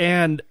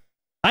 And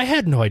I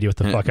had no idea what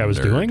the fuck I was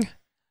doing.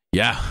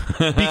 Yeah.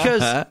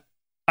 Because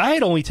I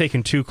had only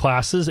taken 2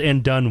 classes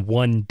and done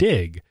 1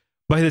 dig.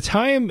 By the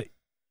time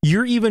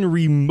you're even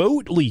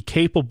remotely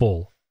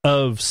capable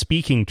of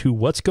speaking to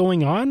what's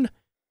going on,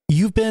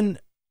 you've been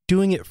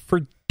doing it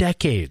for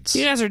decades.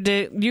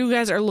 You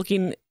guys are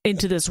looking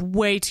into this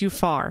way too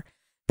far.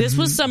 This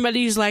was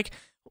somebody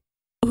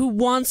who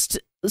wants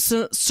to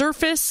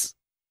surface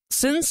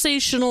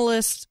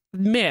sensationalist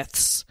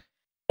myths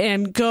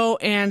and go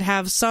and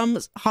have some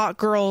hot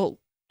girl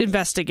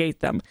investigate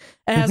them.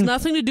 It has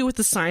nothing to do with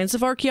the science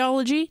of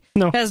archaeology.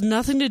 No. It has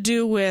nothing to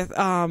do with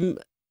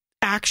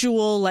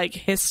actual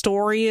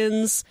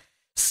historians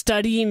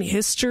studying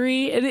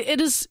history.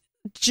 It is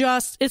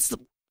just it's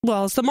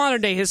the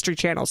modern day History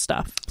Channel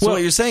stuff. So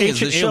what you're saying is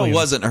the show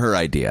wasn't her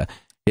idea.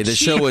 The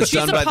show was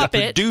done by the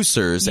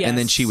producers, and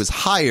then she was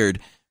hired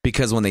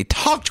because when they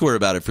talk to her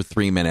about it for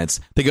 3 minutes,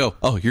 they go,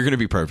 "Oh, you're going to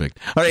be perfect.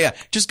 All right, yeah,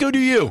 just go do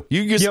you.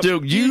 You just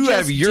do. You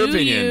have your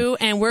opinion,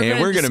 and we're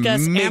going to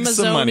discuss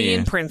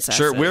Amazonian princesses.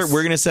 Sure, we're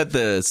going to set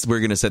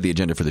the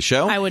agenda for the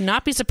show. I would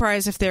not be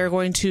surprised if they're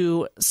going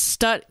to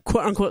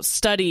quote unquote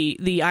study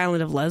the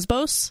island of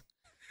Lesbos.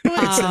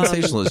 It's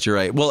sensationalist. You're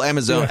right. Well,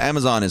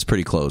 Amazon is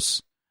pretty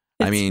close.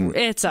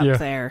 It's up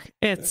there.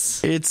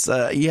 It's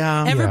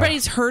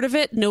Everybody's heard of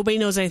it. Nobody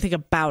knows anything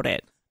about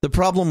it. The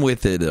problem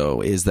with it,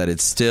 though, is that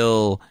it's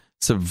still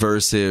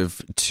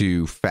subversive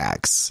to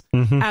facts.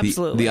 Mm-hmm.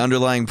 Absolutely. The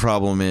underlying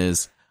problem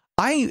is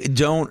I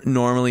don't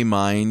normally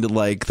mind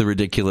the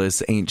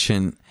ridiculous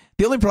ancient.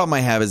 The only problem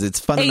I have is it's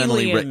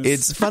fundamentally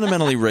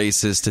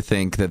racist to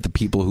think that the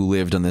people who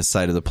lived on this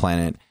side of the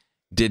planet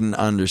didn't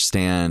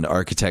understand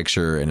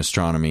architecture and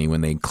astronomy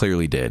when they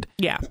clearly did.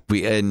 Yeah.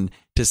 And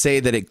to say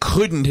that it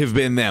couldn't have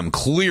been them,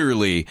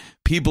 clearly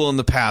people in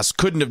the past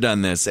couldn't have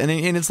done this. And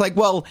it's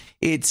well,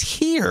 it's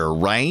here,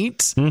 right?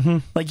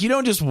 Mm-hmm. You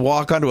don't just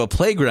walk onto a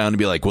playground and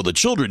be like, well, the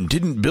children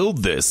didn't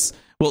build this.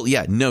 Well,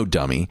 yeah, no,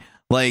 dummy.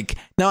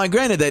 Now,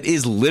 granted, that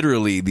is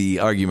literally the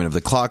argument of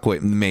the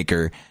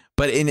clockmaker.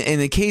 But in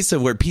the case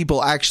of where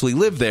people actually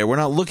live there, we're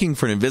not looking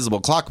for an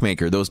invisible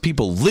clockmaker. Those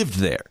people lived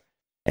there.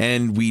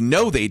 And we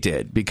know they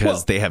did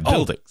because they have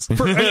buildings.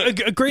 For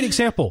a great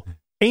example,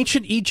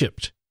 ancient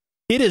Egypt.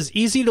 It is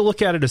easy to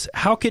look at it as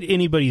how could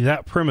anybody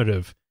that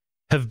primitive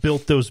have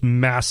built those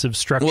massive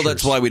structures. Well,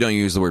 that's why we don't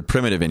use the word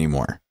primitive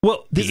anymore.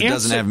 Well, it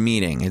doesn't have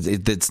meaning.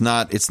 It's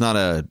not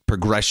a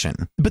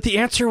progression. But the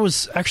answer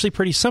was actually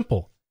pretty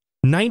simple.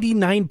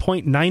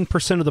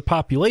 99.9% of the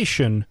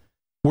population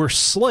were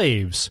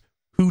slaves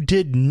who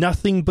did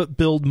nothing but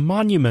build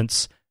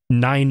monuments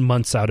 9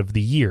 months out of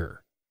the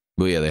year.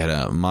 Well, yeah, they had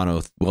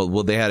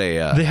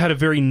they had a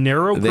very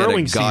narrow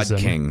growing God season.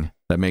 King.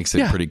 That makes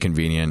it pretty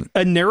convenient.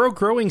 A narrow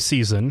growing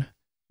season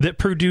that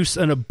produced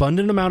an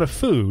abundant amount of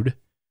food,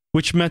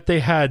 which meant they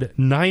had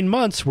 9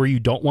 months where you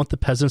don't want the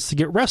peasants to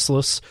get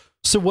restless.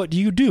 So what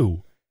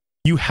do?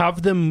 You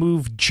have them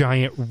move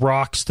giant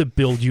rocks to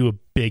build you a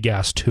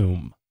big-ass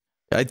tomb.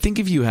 I think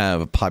if you have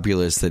a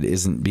populace that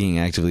isn't being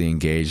actively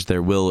engaged,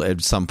 there will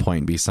at some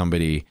point be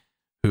somebody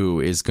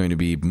who is going to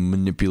be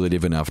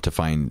manipulative enough to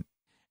find.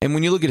 And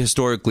when you look at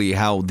historically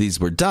how these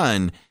were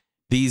done,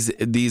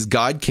 these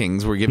god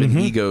kings were given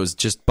egos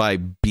just by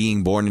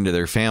being born into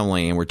their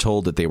family and were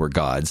told that they were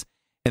gods.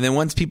 And then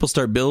once people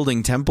start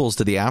building temples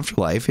to the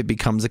afterlife, it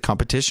becomes a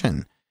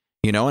competition,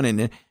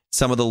 and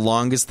some of the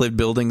longest lived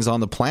buildings on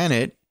the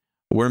planet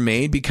were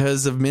made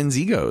because of men's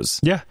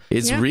egos. Yeah.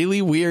 It's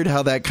really weird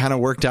how that kind of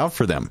worked out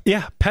for them.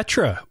 Yeah.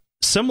 Petra,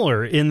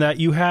 similar in that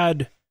you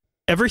had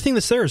everything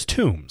that's there is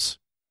tombs.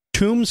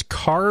 Tombs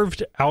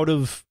carved out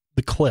of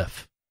the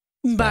cliff.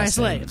 By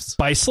slaves.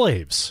 By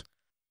slaves.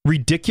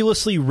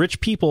 Ridiculously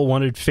rich people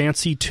wanted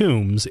fancy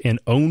tombs and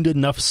owned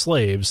enough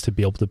slaves to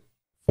be able to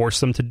force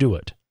them to do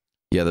it.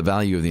 Yeah, the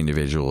value of the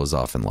individual is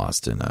often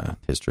lost in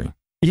history.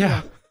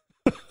 Yeah.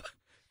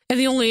 And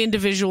the only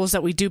individuals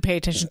that we do pay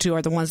attention to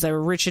are the ones that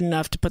were rich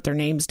enough to put their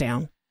names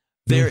down.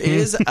 There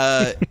is,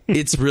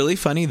 it's really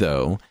funny,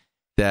 though,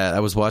 that I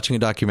was watching a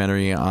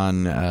documentary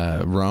on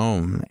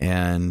Rome,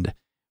 and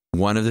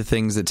one of the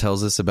things that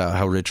tells us about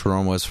how rich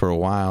Rome was for a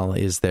while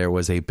is there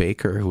was a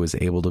baker who was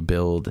able to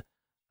build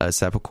a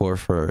sepulchre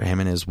for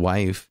him and his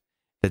wife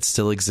that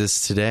still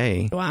exists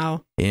today.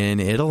 Wow. In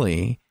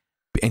Italy.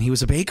 And he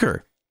was a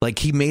baker. Like,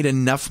 he made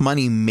enough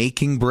money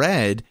making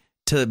bread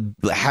to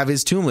have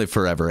his tomb live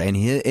forever. And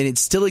it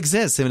still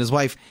exists. Him and his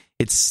wife,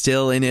 it's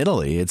still in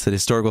Italy. It's a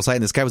historical site.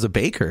 And this guy was a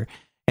baker.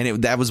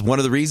 And that was one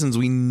of the reasons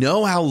we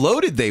know how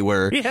loaded they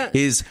were,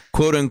 is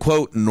quote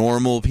unquote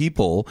normal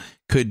people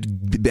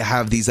could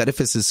have these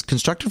edifices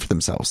constructed for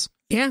themselves.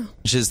 Yeah.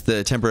 Which is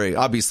the temporary,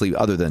 obviously,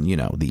 other than, the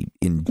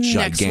gigantic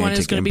next one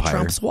is going to be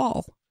Trump's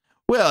wall.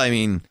 Well, I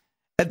mean,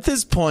 at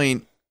this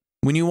point,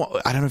 I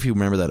don't know if you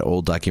remember that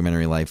old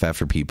documentary, Life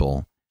After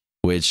People,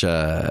 which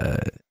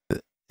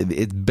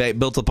it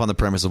built upon the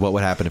premise of what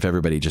would happen if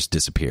everybody just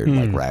disappeared,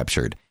 like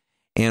raptured.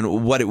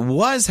 And what it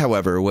was,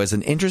 however, was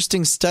an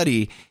interesting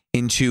study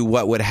into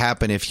what would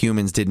happen if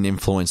humans didn't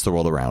influence the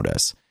world around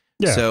us.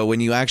 Yeah. So when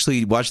you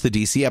actually watch the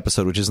DC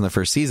episode, which is in the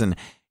first season,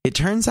 it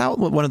turns out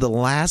one of the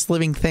last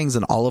living things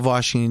in all of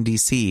Washington,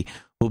 D.C.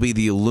 will be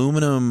the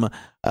aluminum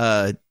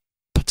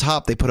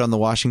top they put on the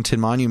Washington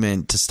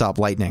Monument to stop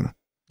lightning.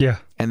 Yeah.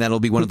 And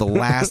that'll be one of the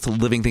last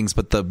living things.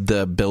 But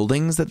the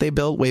buildings that they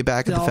built way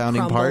back at the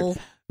founding part,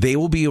 they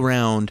will be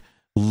around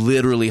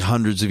literally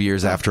hundreds of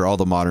years after all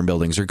the modern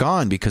buildings are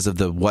gone because of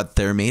what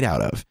they're made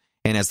out of.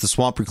 And as the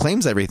swamp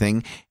reclaims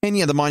everything, and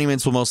the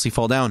monuments will mostly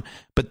fall down,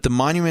 but the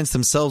monuments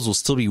themselves will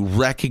still be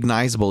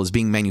recognizable as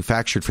being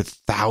manufactured for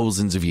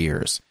thousands of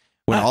years,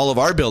 when all of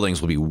our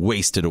buildings will be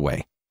wasted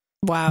away.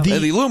 Wow. The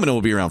aluminum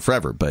will be around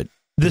forever, but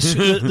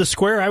the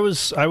square I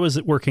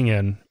was working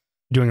in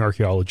doing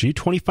archaeology,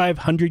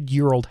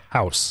 2,500-year-old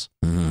house.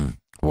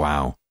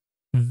 Wow.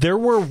 There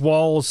were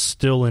walls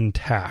still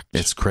intact.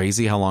 It's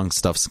crazy how long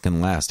stuff can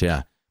last,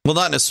 yeah. Well,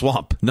 not in a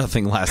swamp.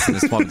 Nothing lasts in a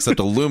swamp except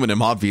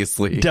aluminum,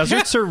 obviously.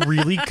 Deserts are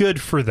really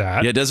good for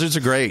that. Yeah, deserts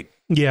are great.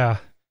 Yeah.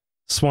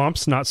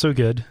 Swamps, not so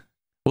good.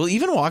 Well,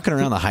 even walking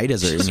around the high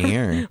desert in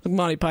here. Like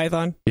Monty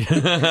Python.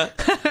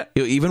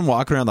 Even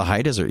walking around the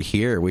high desert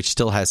here, which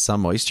still has some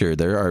moisture,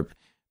 there are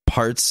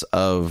parts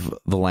of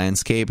the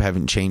landscape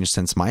haven't changed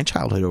since my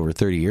childhood over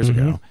 30 years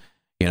ago.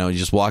 You're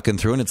just walking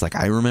through and it's like,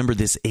 I remember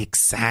this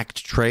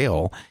exact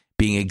trail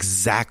being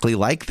exactly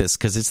like this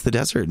because it's the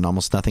desert and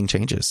almost nothing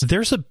changes.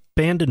 There's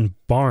abandoned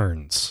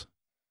barns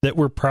that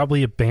were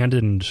probably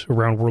abandoned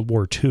around World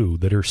War II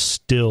that are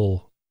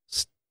still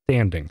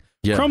standing.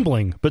 Yeah.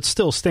 Crumbling, but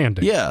still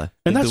standing. Yeah.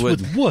 And that's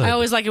with wood. I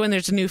always like it when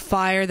there's a new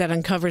fire that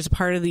uncovers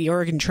part of the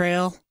Oregon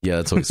Trail. Yeah,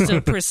 that's always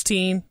still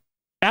pristine.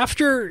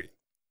 After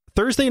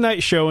Thursday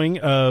night showing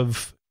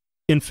of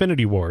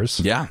Infinity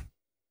Wars. Yeah.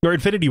 Or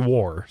Infinity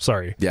War,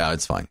 sorry. Yeah,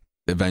 it's fine.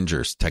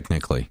 Avengers,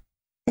 technically.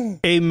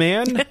 A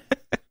man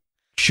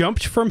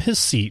jumped from his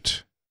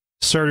seat,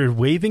 started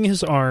waving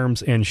his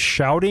arms and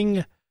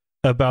shouting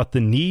about the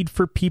need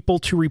for people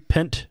to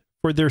repent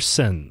for their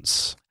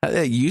sins.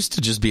 It used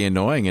to just be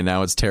annoying, and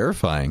now it's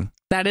terrifying.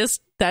 That is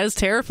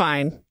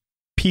terrifying.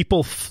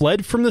 People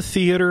fled from the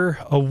theater.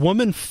 A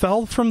woman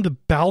fell from the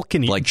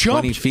balcony. Like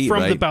jumped 20 feet,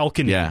 from right? the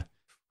balcony. Yeah.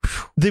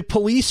 The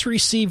police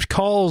received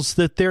calls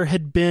that there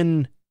had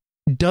been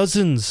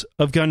dozens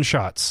of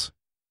gunshots.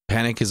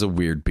 Panic is a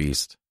weird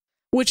beast.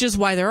 Which is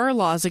why there are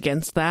laws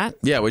against that.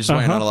 Yeah, which is why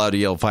you're not allowed to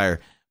yell fire.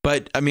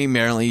 But I mean,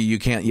 apparently you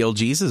can't yell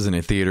Jesus in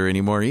a theater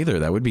anymore either.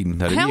 That'd be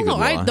hell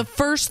no. The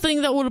first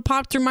thing that would have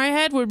popped through my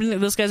head would have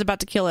been this guy's about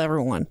to kill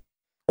everyone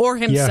or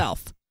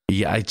himself.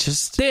 Yeah,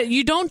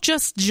 you don't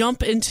just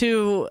jump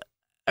into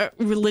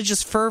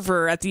religious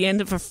fervor at the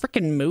end of a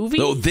freaking movie.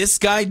 No, this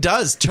guy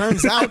does.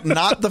 Turns out,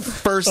 not the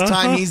first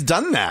time he's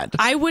done that.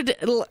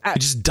 He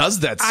just does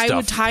that stuff. I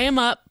would tie him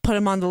up, put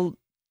him on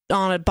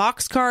a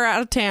boxcar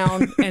out of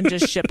town, and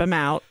just ship him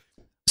out.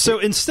 So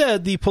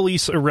instead, the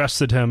police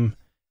arrested him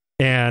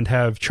and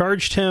have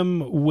charged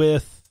him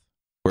with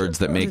words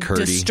that make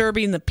hurdy.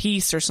 Disturbing the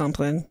peace or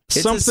something.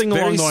 Something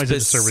along the lines of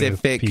disturbing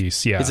the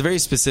peace, yeah. It's a very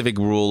specific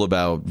rule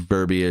about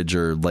verbiage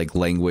or like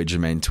language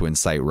meant to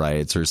incite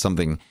riots or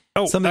something.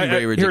 Something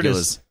very ridiculous. Here it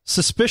is.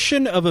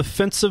 Suspicion of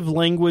offensive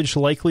language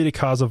likely to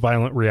cause a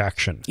violent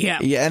reaction. Yeah,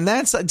 and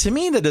that's, to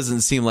me, that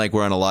doesn't seem like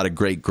we're on a lot of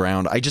great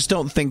ground. I just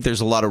don't think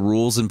there's a lot of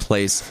rules in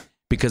place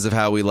because of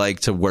how we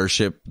like to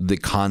worship the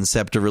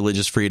concept of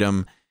religious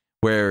freedom,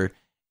 where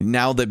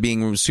now that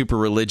being super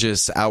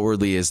religious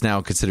outwardly is now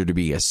considered to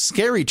be a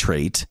scary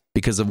trait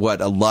because of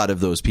what a lot of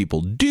those people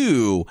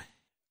do.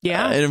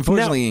 Yeah. And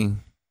unfortunately... Now,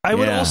 I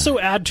would also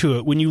add to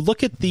it, when you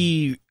look at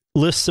the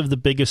lists of the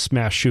biggest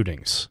mass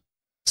shootings,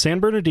 San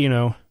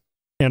Bernardino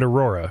and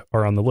Aurora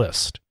are on the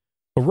list.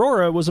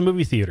 Aurora was a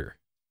movie theater.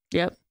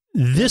 Yep.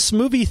 This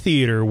movie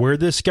theater where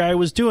this guy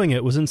was doing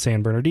it was in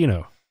San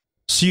Bernardino.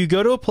 So you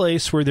go to a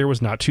place where there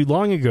was not too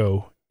long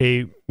ago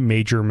a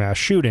major mass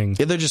shooting.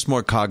 Yeah, they're just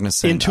more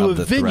cognizant into of a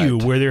the venue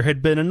threat. where there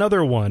had been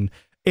another one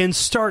and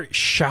start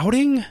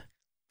shouting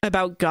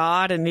about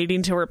God and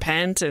needing to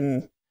repent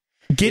and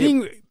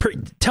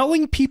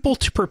telling people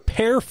to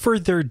prepare for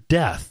their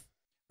death.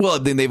 Well,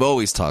 then they've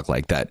always talked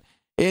like that.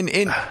 In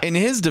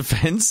his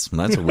defense,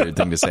 that's a weird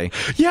thing to say.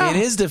 Yeah. In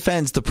his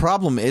defense, the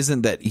problem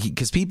isn't that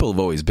because people have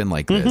always been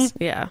like this.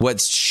 Yeah.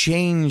 What's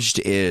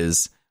changed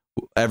is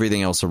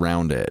everything else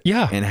around it.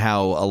 Yeah. And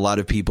how a lot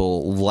of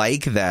people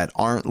like that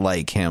aren't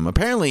like him.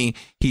 Apparently,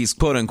 he's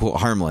quote unquote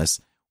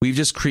harmless. We've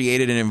just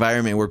created an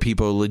environment where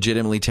people are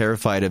legitimately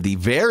terrified of the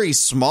very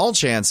small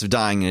chance of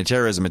dying in a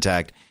terrorism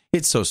attack.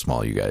 It's so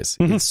small, you guys.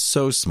 It's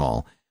so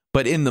small.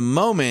 But in the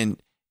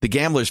moment, the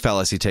gambler's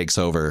fallacy takes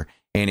over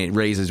and it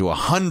raises to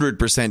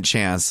 100%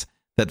 chance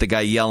that the guy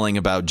yelling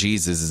about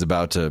Jesus is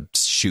about to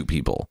shoot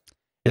people.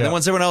 And then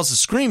once everyone else is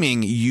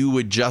screaming, you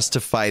would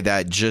justify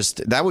that.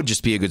 That would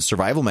just be a good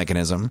survival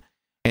mechanism.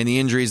 And the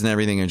injuries and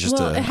everything are just it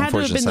had to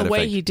have been the way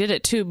effect. he did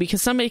it too,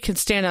 because somebody could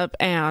stand up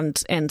and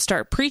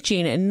start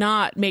preaching and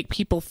not make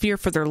people fear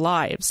for their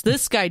lives.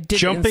 This guy did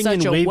jumping it in such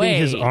and a way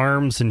waving his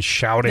arms and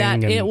shouting that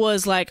and it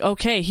was like,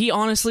 okay, he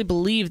honestly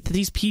believed that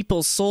these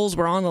people's souls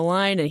were on the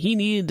line and he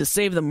needed to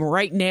save them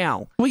right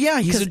now. Well, yeah,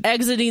 because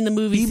exiting the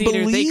movie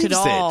theater, they could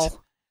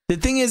all. The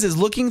thing is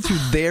looking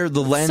through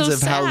the lens so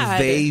of how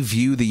they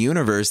view the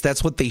universe.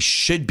 That's what they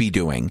should be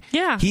doing.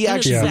 Yeah, he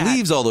actually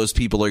believes all those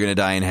people are going to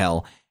die in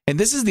hell. And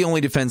this is the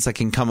only defense that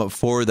can come up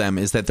for them,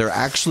 is that they're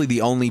actually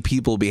the only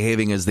people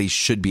behaving as they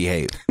should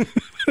behave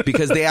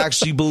because they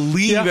actually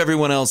believe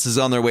everyone else is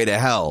on their way to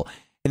hell.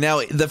 And now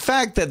the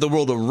fact that the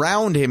world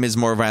around him is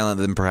more violent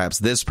than perhaps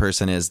this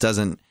person is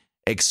doesn't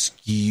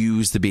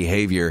excuse the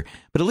behavior,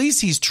 but at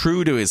least he's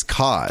true to his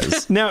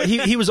cause. Now,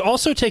 he was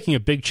also taking a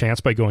big chance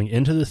by going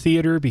into the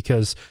theater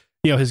because,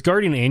 his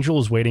guardian angel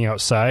is waiting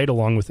outside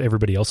along with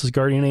everybody else's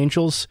guardian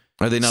angels.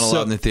 Are they not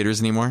allowed in the theaters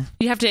anymore?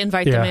 You have to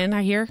invite them in,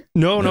 I hear.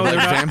 No, they're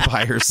not.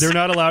 Vampires. They're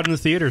not allowed in the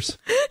theaters.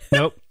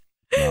 Nope.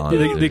 You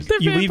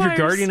leave your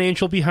guardian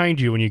angel behind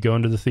you when you go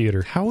into the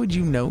theater. How would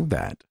you know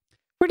that?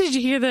 Where did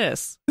you hear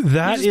this?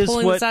 That is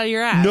pulling what. This out of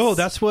your ass. No,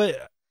 that's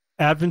what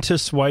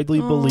Adventists widely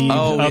believe.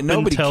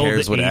 Nobody until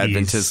cares the what 80s.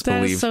 Adventists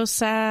believe. That is so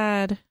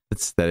sad.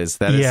 That is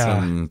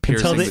some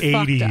piercing until the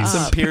 80s.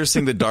 Some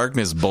piercing the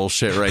darkness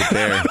bullshit right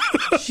there.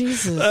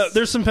 Jesus.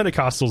 There's some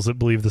Pentecostals that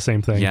believe the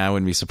same thing. Yeah, I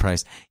wouldn't be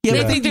surprised. Yeah,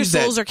 they think their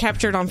souls are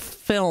captured on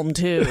film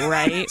too,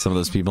 right? Some of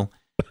those people.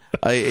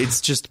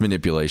 It's just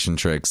manipulation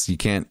tricks. You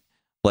can't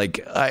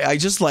I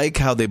just like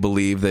how they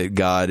believe that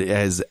God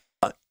has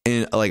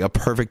a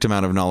perfect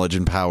amount of knowledge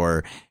and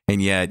power,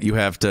 and yet you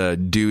have to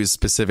do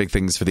specific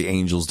things for the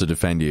angels to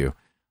defend you.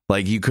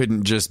 Like you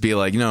couldn't just be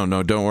like, no,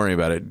 don't worry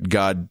about it.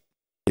 God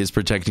is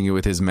protecting you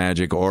with his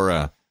magic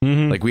aura.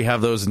 Like we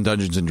have those in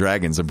Dungeons and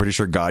Dragons. I'm pretty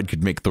sure God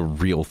could make the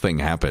real thing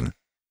happen.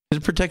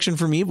 It's protection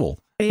from evil.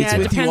 Yeah, it's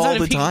with you all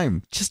the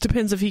time. Just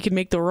depends if he can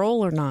make the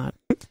roll or not.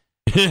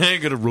 I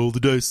gotta roll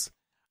the dice.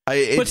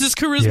 What's his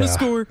charisma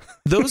score?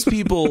 Those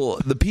people,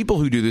 the people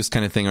who do this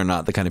kind of thing are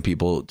not the kind of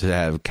people to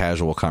have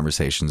casual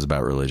conversations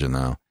about religion,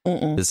 though.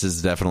 This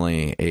is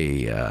definitely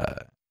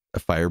a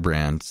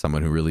firebrand,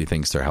 someone who really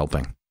thinks they're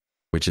helping,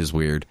 which is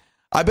weird.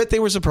 I bet they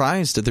were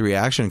surprised at the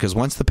reaction, because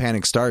once the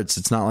panic starts,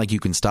 it's not like you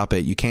can stop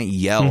it. You can't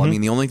yell. I mean,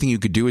 the only thing you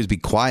could do is be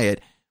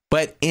quiet.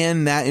 But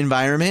in that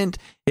environment,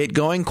 it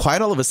going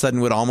quiet all of a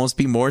sudden would almost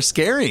be more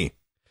scary.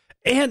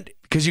 And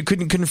because you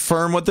couldn't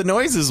confirm what the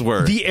noises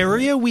were. The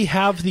area we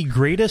have the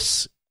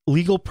greatest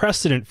legal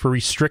precedent for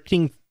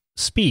restricting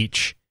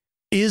speech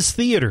is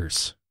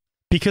theaters,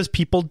 because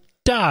people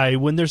die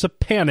when there's a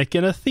panic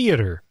in a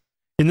theater.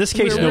 In this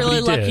case,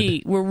 nobody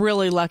did. We're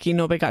really lucky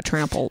nobody got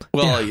trampled.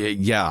 Well,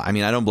 yeah. I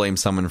mean, I don't blame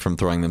someone from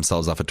throwing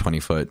themselves off a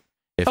 20-foot.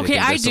 Okay,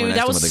 I do.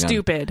 That was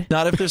stupid.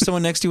 Not if there's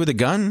someone next to you with a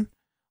gun.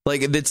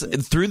 Like,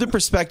 it's through the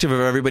perspective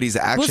of everybody's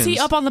actions. Was he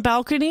up on the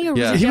balcony? Or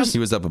yeah, he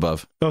was up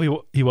above.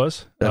 Oh, he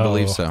was? I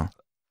believe so.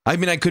 I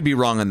mean, I could be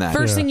wrong on that.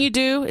 First thing you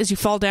do is you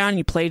fall down and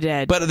you play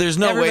dead. But there's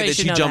no way that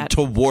she jumped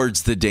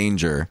towards the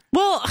danger.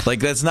 Well,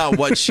 like, that's not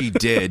what she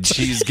did.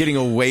 She's getting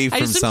away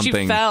from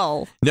something. She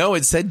fell. No,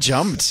 it said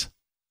jumped.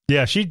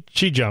 Yeah, she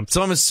jumped.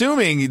 So I'm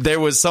assuming there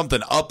was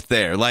something up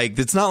there. Like,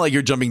 it's not like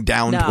you're jumping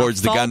down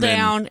towards the gunman. Fall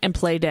down and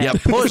play dead. Yeah,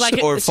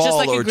 pushed or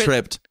fall or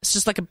tripped. It's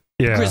just like a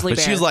grizzly bear.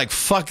 But she was like,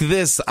 fuck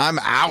this, I'm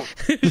out.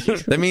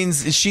 That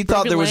means she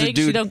thought there was a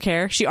dude. She don't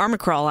care. She armor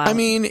crawl out. I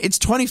mean, it's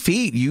 20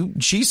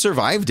 feet. She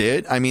survived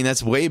it. I mean,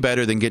 that's way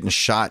better than getting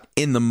shot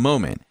in the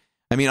moment.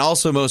 I mean,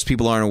 also, most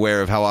people aren't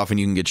aware of how often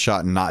you can get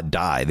shot and not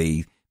die.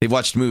 They've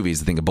watched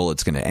movies. They think a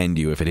bullet's going to end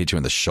you if it hits you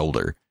in the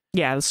shoulder.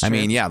 Yeah, that's true. I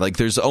mean, yeah, like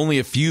there's only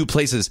a few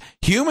places.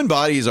 Human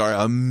bodies are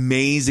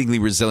amazingly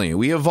resilient.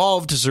 We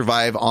evolved to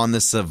survive on the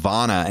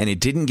savannah, and it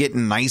didn't get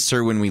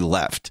nicer when we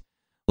left.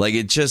 Like,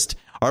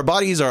 our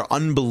bodies are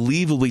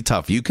unbelievably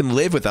tough. You can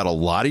live without a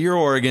lot of your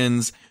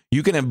organs.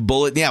 You can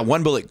have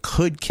one bullet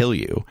could kill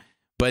you,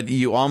 but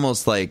you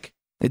almost it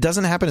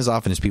doesn't happen as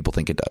often as people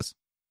think it does.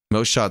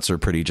 Most shots are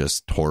pretty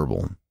just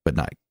horrible, but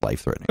not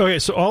life-threatening. Okay,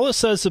 so all it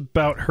says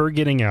about her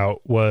getting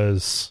out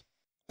was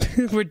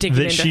we're digging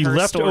that into she her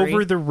left story.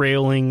 over the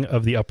railing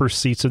of the upper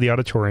seats of the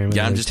auditorium.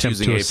 Yeah, I'm just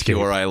using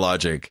APRI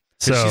logic.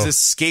 So she's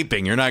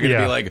escaping. You're not going to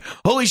be like,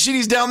 holy shit,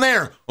 he's down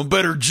there. I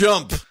better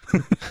jump.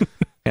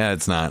 Yeah,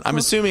 it's not. I'm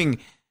assuming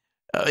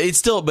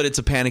it's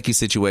a panicky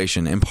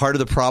situation. And part of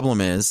the problem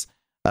is,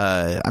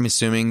 I'm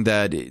assuming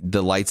that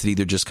the lights had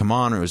either just come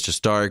on or it was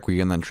just dark.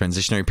 We're in that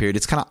transitionary period.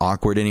 It's kind of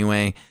awkward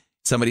anyway.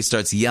 Somebody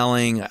starts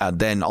yelling.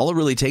 Then all it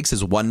really takes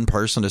is one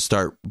person to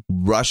start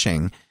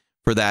rushing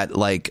for that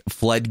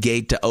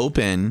floodgate to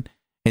open.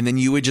 And then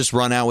you would just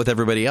run out with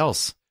everybody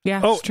else.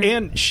 Yeah. Oh,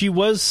 and she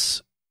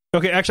was...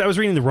 Okay, actually, I was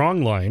reading the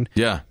wrong line.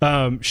 Yeah.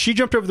 She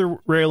jumped over the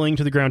railing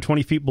to the ground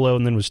 20 feet below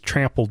and then was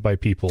trampled by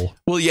people.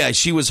 Well, yeah,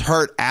 she was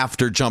hurt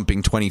after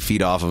jumping 20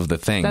 feet off of the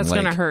thing. That's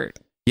going to hurt.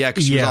 Yeah,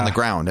 because she was on the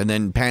ground. And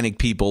then panicked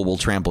people will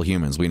trample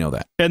humans. We know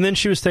that. And then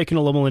she was taken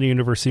to Loma Linda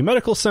University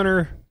Medical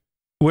Center,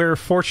 where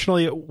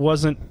fortunately it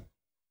wasn't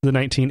the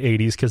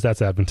 1980s, because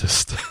that's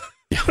Adventist.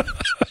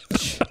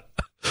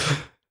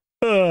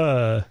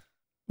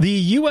 The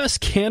U.S.,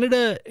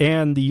 Canada,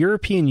 and the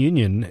European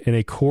Union, in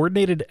a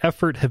coordinated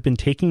effort, have been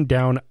taking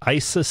down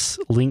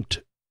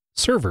ISIS-linked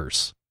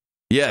servers.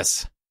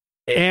 Yes.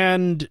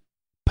 And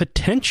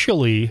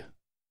potentially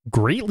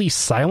greatly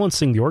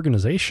silencing the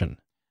organization.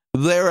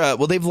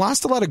 They've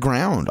lost a lot of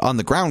ground on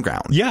the ground.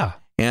 Yeah.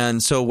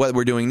 And so what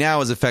we're doing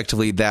now is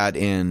effectively that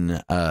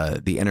in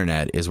the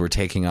internet is we're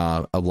taking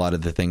a lot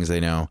of the things they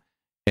know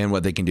and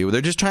what they can do.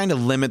 They're just trying to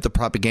limit the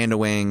propaganda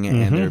wing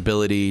and their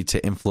ability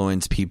to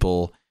influence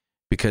people.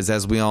 Because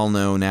as we all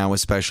know now,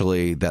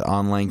 especially, that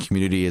online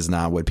community is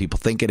not what people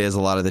think it is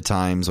a lot of the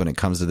times when it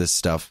comes to this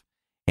stuff.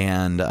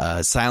 And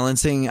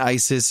silencing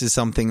ISIS is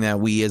something that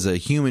we as a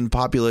human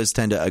populace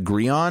tend to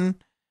agree on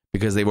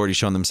because they've already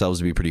shown themselves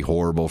to be pretty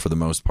horrible for the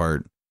most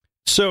part.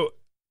 So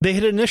they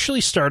had initially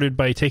started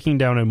by taking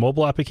down a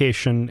mobile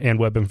application and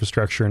web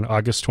infrastructure in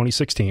August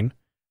 2016.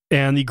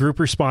 And the group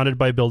responded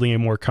by building a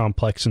more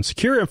complex and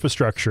secure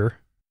infrastructure.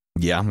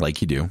 Yeah,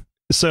 like you do.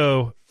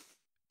 So...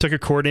 took a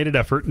coordinated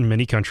effort in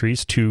many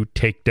countries to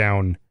take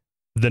down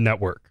the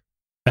network.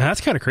 And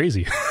that's kind of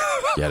crazy.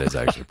 Yeah, it is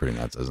actually pretty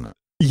nuts, isn't it?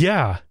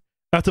 Yeah.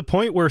 At the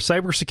point where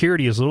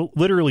cybersecurity is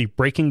literally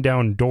breaking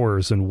down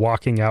doors and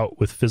walking out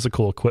with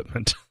physical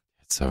equipment.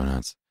 It's so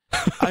nuts.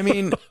 I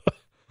mean,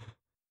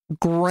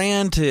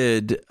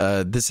 granted,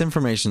 this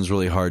information is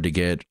really hard to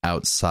get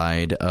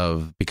outside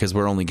of, because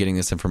we're only getting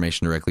this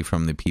information directly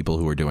from the people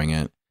who are doing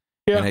it.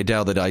 Yeah. And I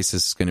doubt that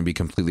ISIS is going to be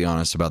completely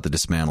honest about the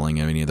dismantling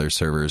of any of their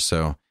servers.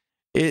 So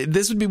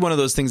this would be one of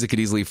those things that could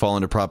easily fall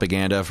into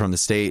propaganda from the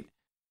state.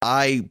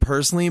 I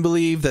personally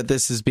believe that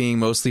this is being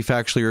mostly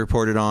factually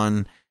reported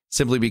on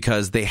simply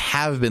because they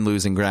have been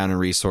losing ground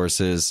and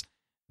resources.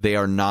 They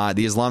are not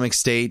the Islamic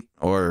State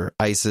or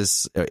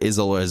ISIS,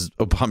 ISIL as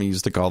Obama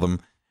used to call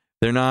them.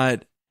 They're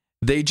not.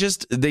 They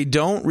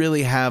don't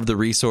really have the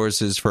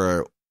resources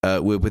for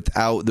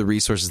without the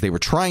resources they were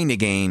trying to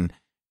gain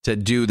to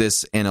do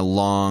this in a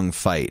long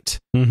fight.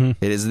 It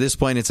is at this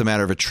point, it's a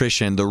matter of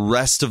attrition. The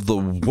rest of the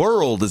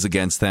world is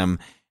against them,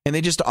 and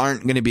they just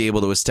aren't going to be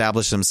able to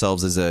establish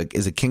themselves as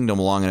a kingdom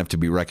long enough to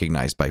be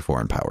recognized by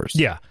foreign powers.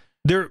 Yeah.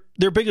 Their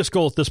biggest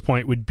goal at this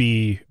point would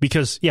be,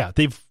 because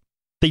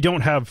they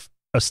don't have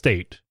a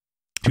state.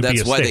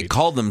 That's why they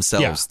called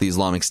themselves the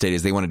Islamic State,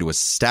 is they wanted to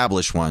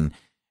establish one,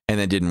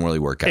 and that didn't really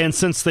work out. And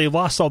since they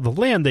lost all the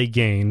land they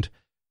gained,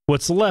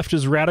 what's left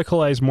is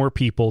radicalize more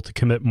people to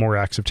commit more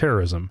acts of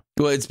terrorism.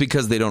 Well, it's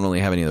because they don't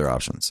really have any other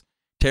options.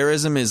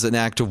 Terrorism is an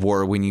act of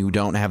war when you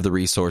don't have the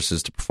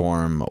resources to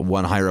perform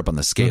one higher up on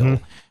the scale.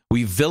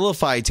 We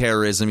vilify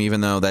terrorism,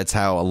 even though that's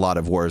how a lot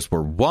of wars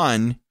were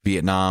won.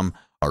 Vietnam,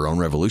 Our own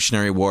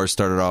Revolutionary War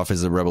started off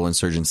as a rebel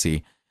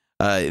insurgency.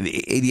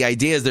 The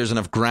idea is there's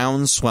enough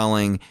ground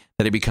swelling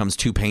that it becomes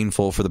too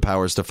painful for the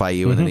powers to fight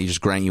you, and then they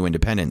just grant you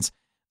independence.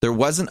 There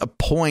wasn't a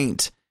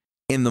point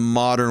in the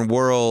modern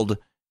world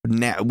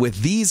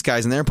with these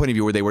guys, in their point of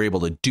view, where they were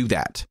able to do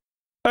that.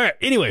 All right.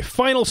 Anyway,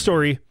 final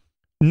story.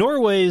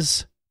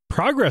 Norway's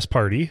Progress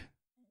Party,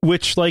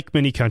 which, like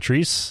many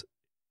countries,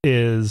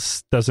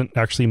 doesn't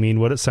actually mean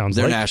what it sounds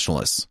like. They're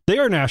nationalists. They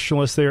are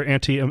nationalists. They are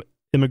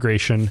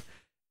anti-immigration.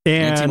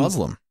 And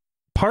anti-Muslim.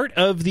 Part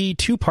of the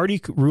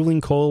two-party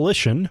ruling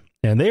coalition,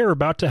 and they are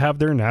about to have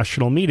their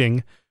national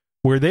meeting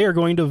where they are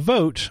going to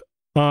vote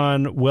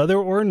on whether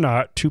or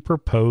not to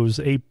propose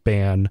a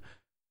ban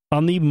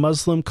on the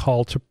Muslim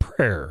call to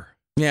prayer.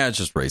 Yeah, it's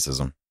just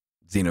racism,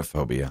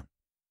 xenophobia.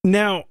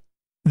 Now,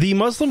 the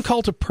Muslim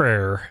call to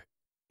prayer,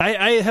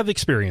 I have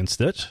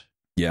experienced it.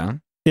 Yeah.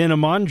 In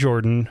Amman,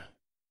 Jordan,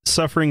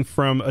 suffering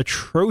from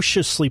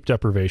atrocious sleep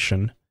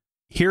deprivation,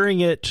 hearing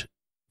it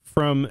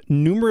from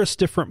numerous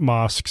different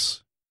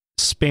mosques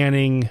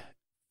spanning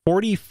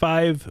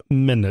 45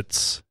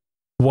 minutes,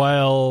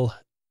 while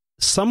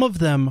some of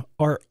them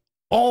are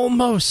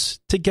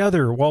almost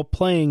together while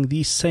playing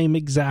the same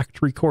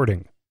exact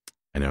recording.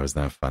 I know,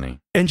 isn't that funny?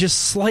 And just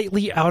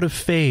slightly out of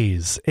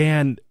phase.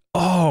 And,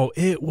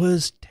 it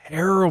was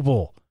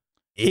terrible.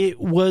 It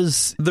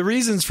was... The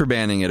reasons for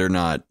banning it are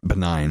not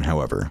benign,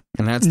 however.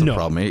 And that's the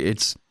problem.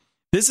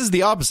 This is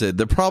the opposite.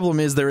 The problem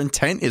is their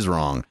intent is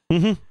wrong.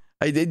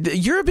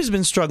 Europe has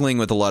been struggling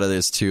with a lot of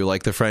this, too.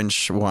 Like the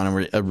French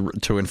want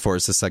to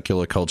enforce a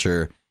secular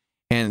culture.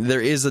 And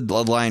there is a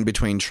line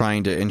between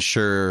trying to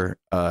ensure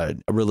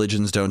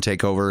religions don't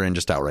take over and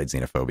just outright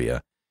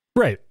xenophobia.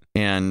 Right.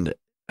 And...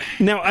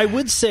 Now, I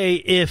would say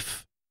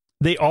if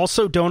they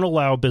also don't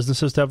allow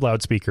businesses to have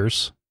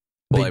loudspeakers.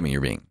 Well, I mean, you're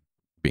being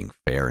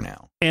fair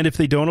now. And if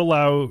they don't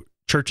allow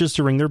churches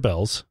to ring their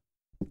bells,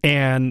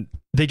 and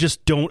they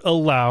just don't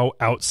allow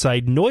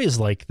outside noise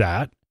like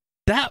that,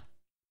 that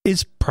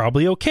is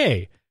probably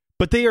okay.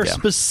 But they are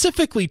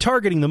specifically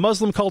targeting the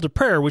Muslim call to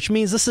prayer, which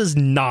means this is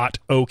not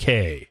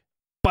okay.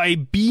 By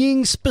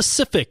being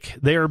specific,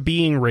 they are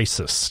being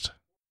racist.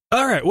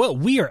 All right, well,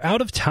 we are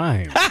out of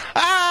time.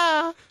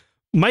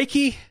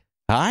 Mikey.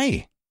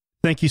 Hi.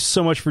 Thank you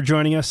so much for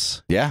joining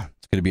us. Yeah,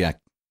 it's good to be back.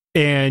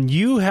 And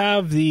you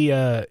have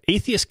the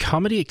Atheist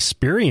Comedy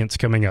Experience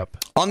coming up.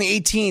 On the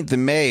 18th of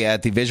May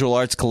at the Visual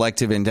Arts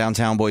Collective in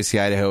downtown Boise,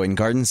 Idaho in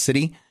Garden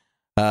City.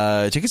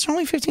 Tickets are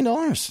only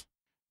 $15.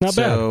 Not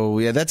bad. So,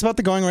 yeah, that's about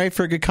the going rate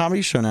for a good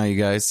comedy show now, you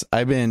guys.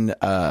 I've been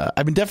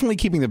definitely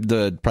keeping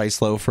the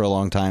price low for a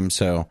long time,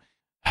 so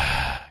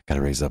got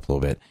to raise it up a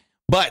little bit.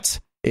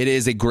 But it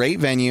is a great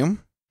venue,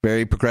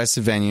 very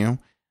progressive venue.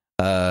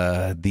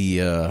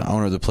 The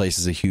owner of the place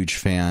is a huge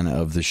fan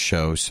of the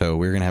show, so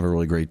we're going to have a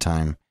really great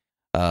time.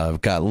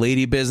 I've got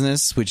Lady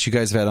Business, which you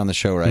guys have had on the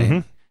show,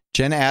 right?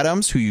 Jen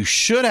Adams, who you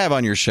should have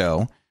on your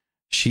show.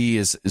 She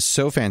is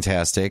so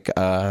fantastic.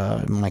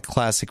 My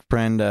classic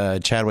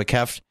friend, Chadwick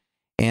Heft,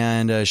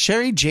 and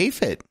Sherry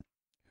Japhet,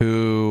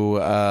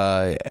 who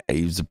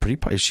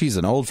she's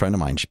an old friend of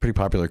mine. She's a pretty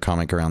popular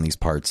comic around these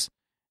parts.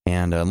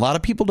 And a lot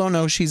of people don't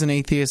know she's an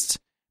atheist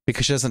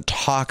because she doesn't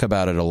talk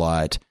about it a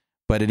lot.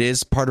 But it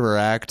is part of her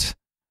act.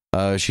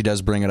 She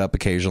does bring it up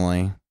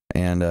occasionally,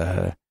 and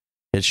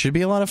it should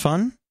be a lot of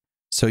fun.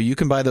 So you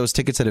can buy those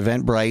tickets at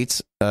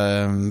Eventbrite.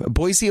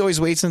 Boise always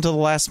waits until the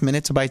last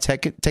minute to buy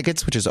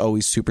tickets, which is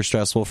always super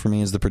stressful for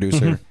me as the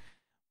producer.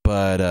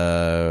 But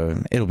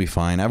it'll be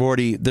fine.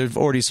 They've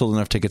already sold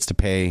enough tickets to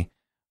pay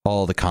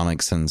all the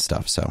comics and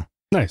stuff. So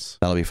nice.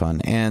 That'll be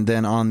fun. And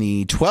then on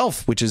the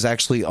 12th, which is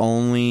actually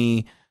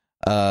only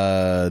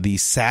the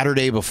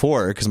Saturday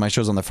before, because my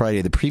show's on the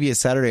Friday, the previous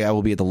Saturday I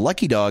will be at the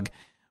Lucky Dog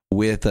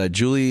with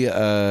Julie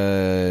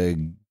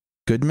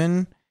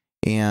Goodman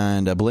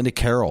and Belinda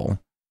Carroll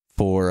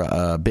for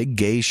a big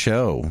gay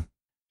show.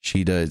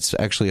 It's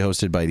actually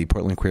hosted by the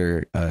Portland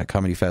Queer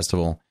Comedy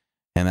Festival,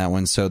 and that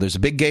one. So there's a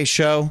big gay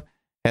show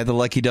at the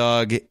Lucky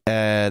Dog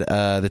at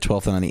the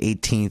 12th, and on the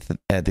 18th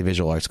at the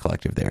Visual Arts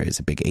Collective. There is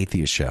a big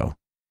atheist show.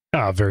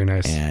 Ah, very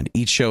nice. And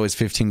each show is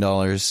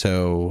 $15,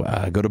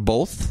 so go to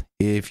both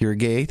if you're a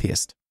gay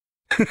atheist.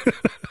 A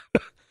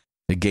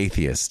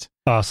gaytheist.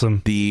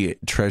 Awesome. The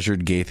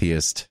treasured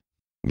gaytheist.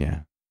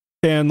 Yeah.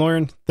 And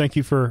Lauren, thank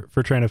you for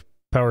trying to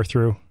power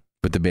through.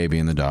 With the baby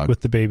and the dog.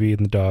 With the baby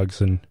and the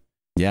dogs. And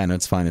yeah, no,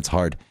 it's fine. It's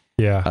hard.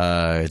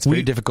 Yeah. It's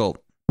very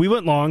difficult. We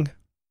went long.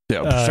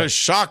 Yeah,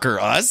 shocker,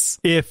 us.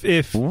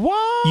 If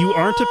what? You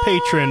aren't a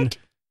patron,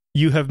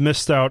 you have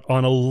missed out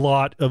on a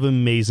lot of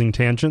amazing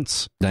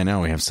tangents. I know,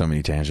 we have so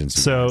many tangents.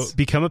 So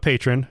become a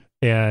patron,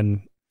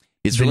 and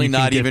it's really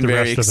not even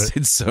very.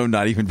 It's so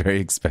not even very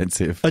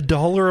expensive.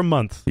 $1 a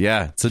month.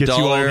 Yeah, it's $1. Gets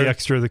you all the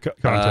extra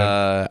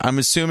content. I'm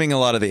assuming a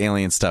lot of the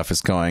alien stuff is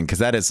going because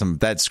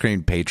that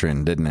screamed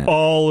patron, didn't it?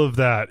 All of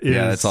that is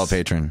that's all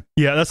patron.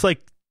 Yeah, that's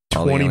like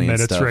 20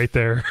 minutes stuff. Right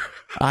there.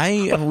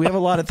 We have a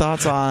lot of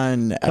thoughts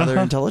on other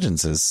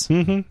intelligences.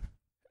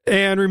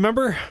 And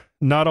remember,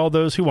 not all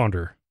those who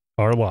wander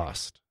are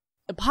lost.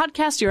 The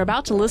podcast you're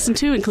about to listen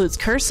to includes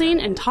cursing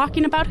and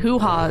talking about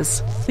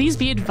hoo-haws. Please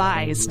be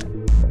advised.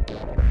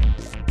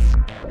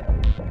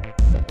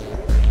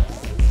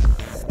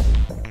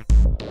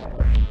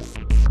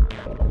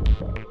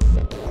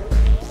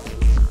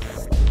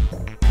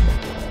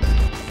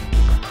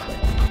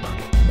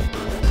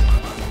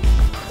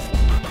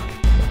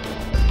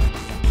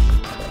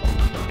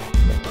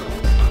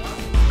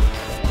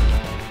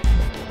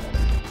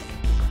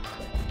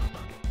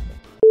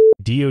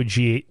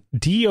 DOJ.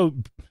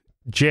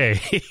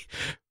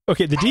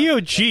 Okay, the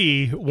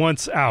DOJ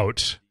wants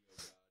out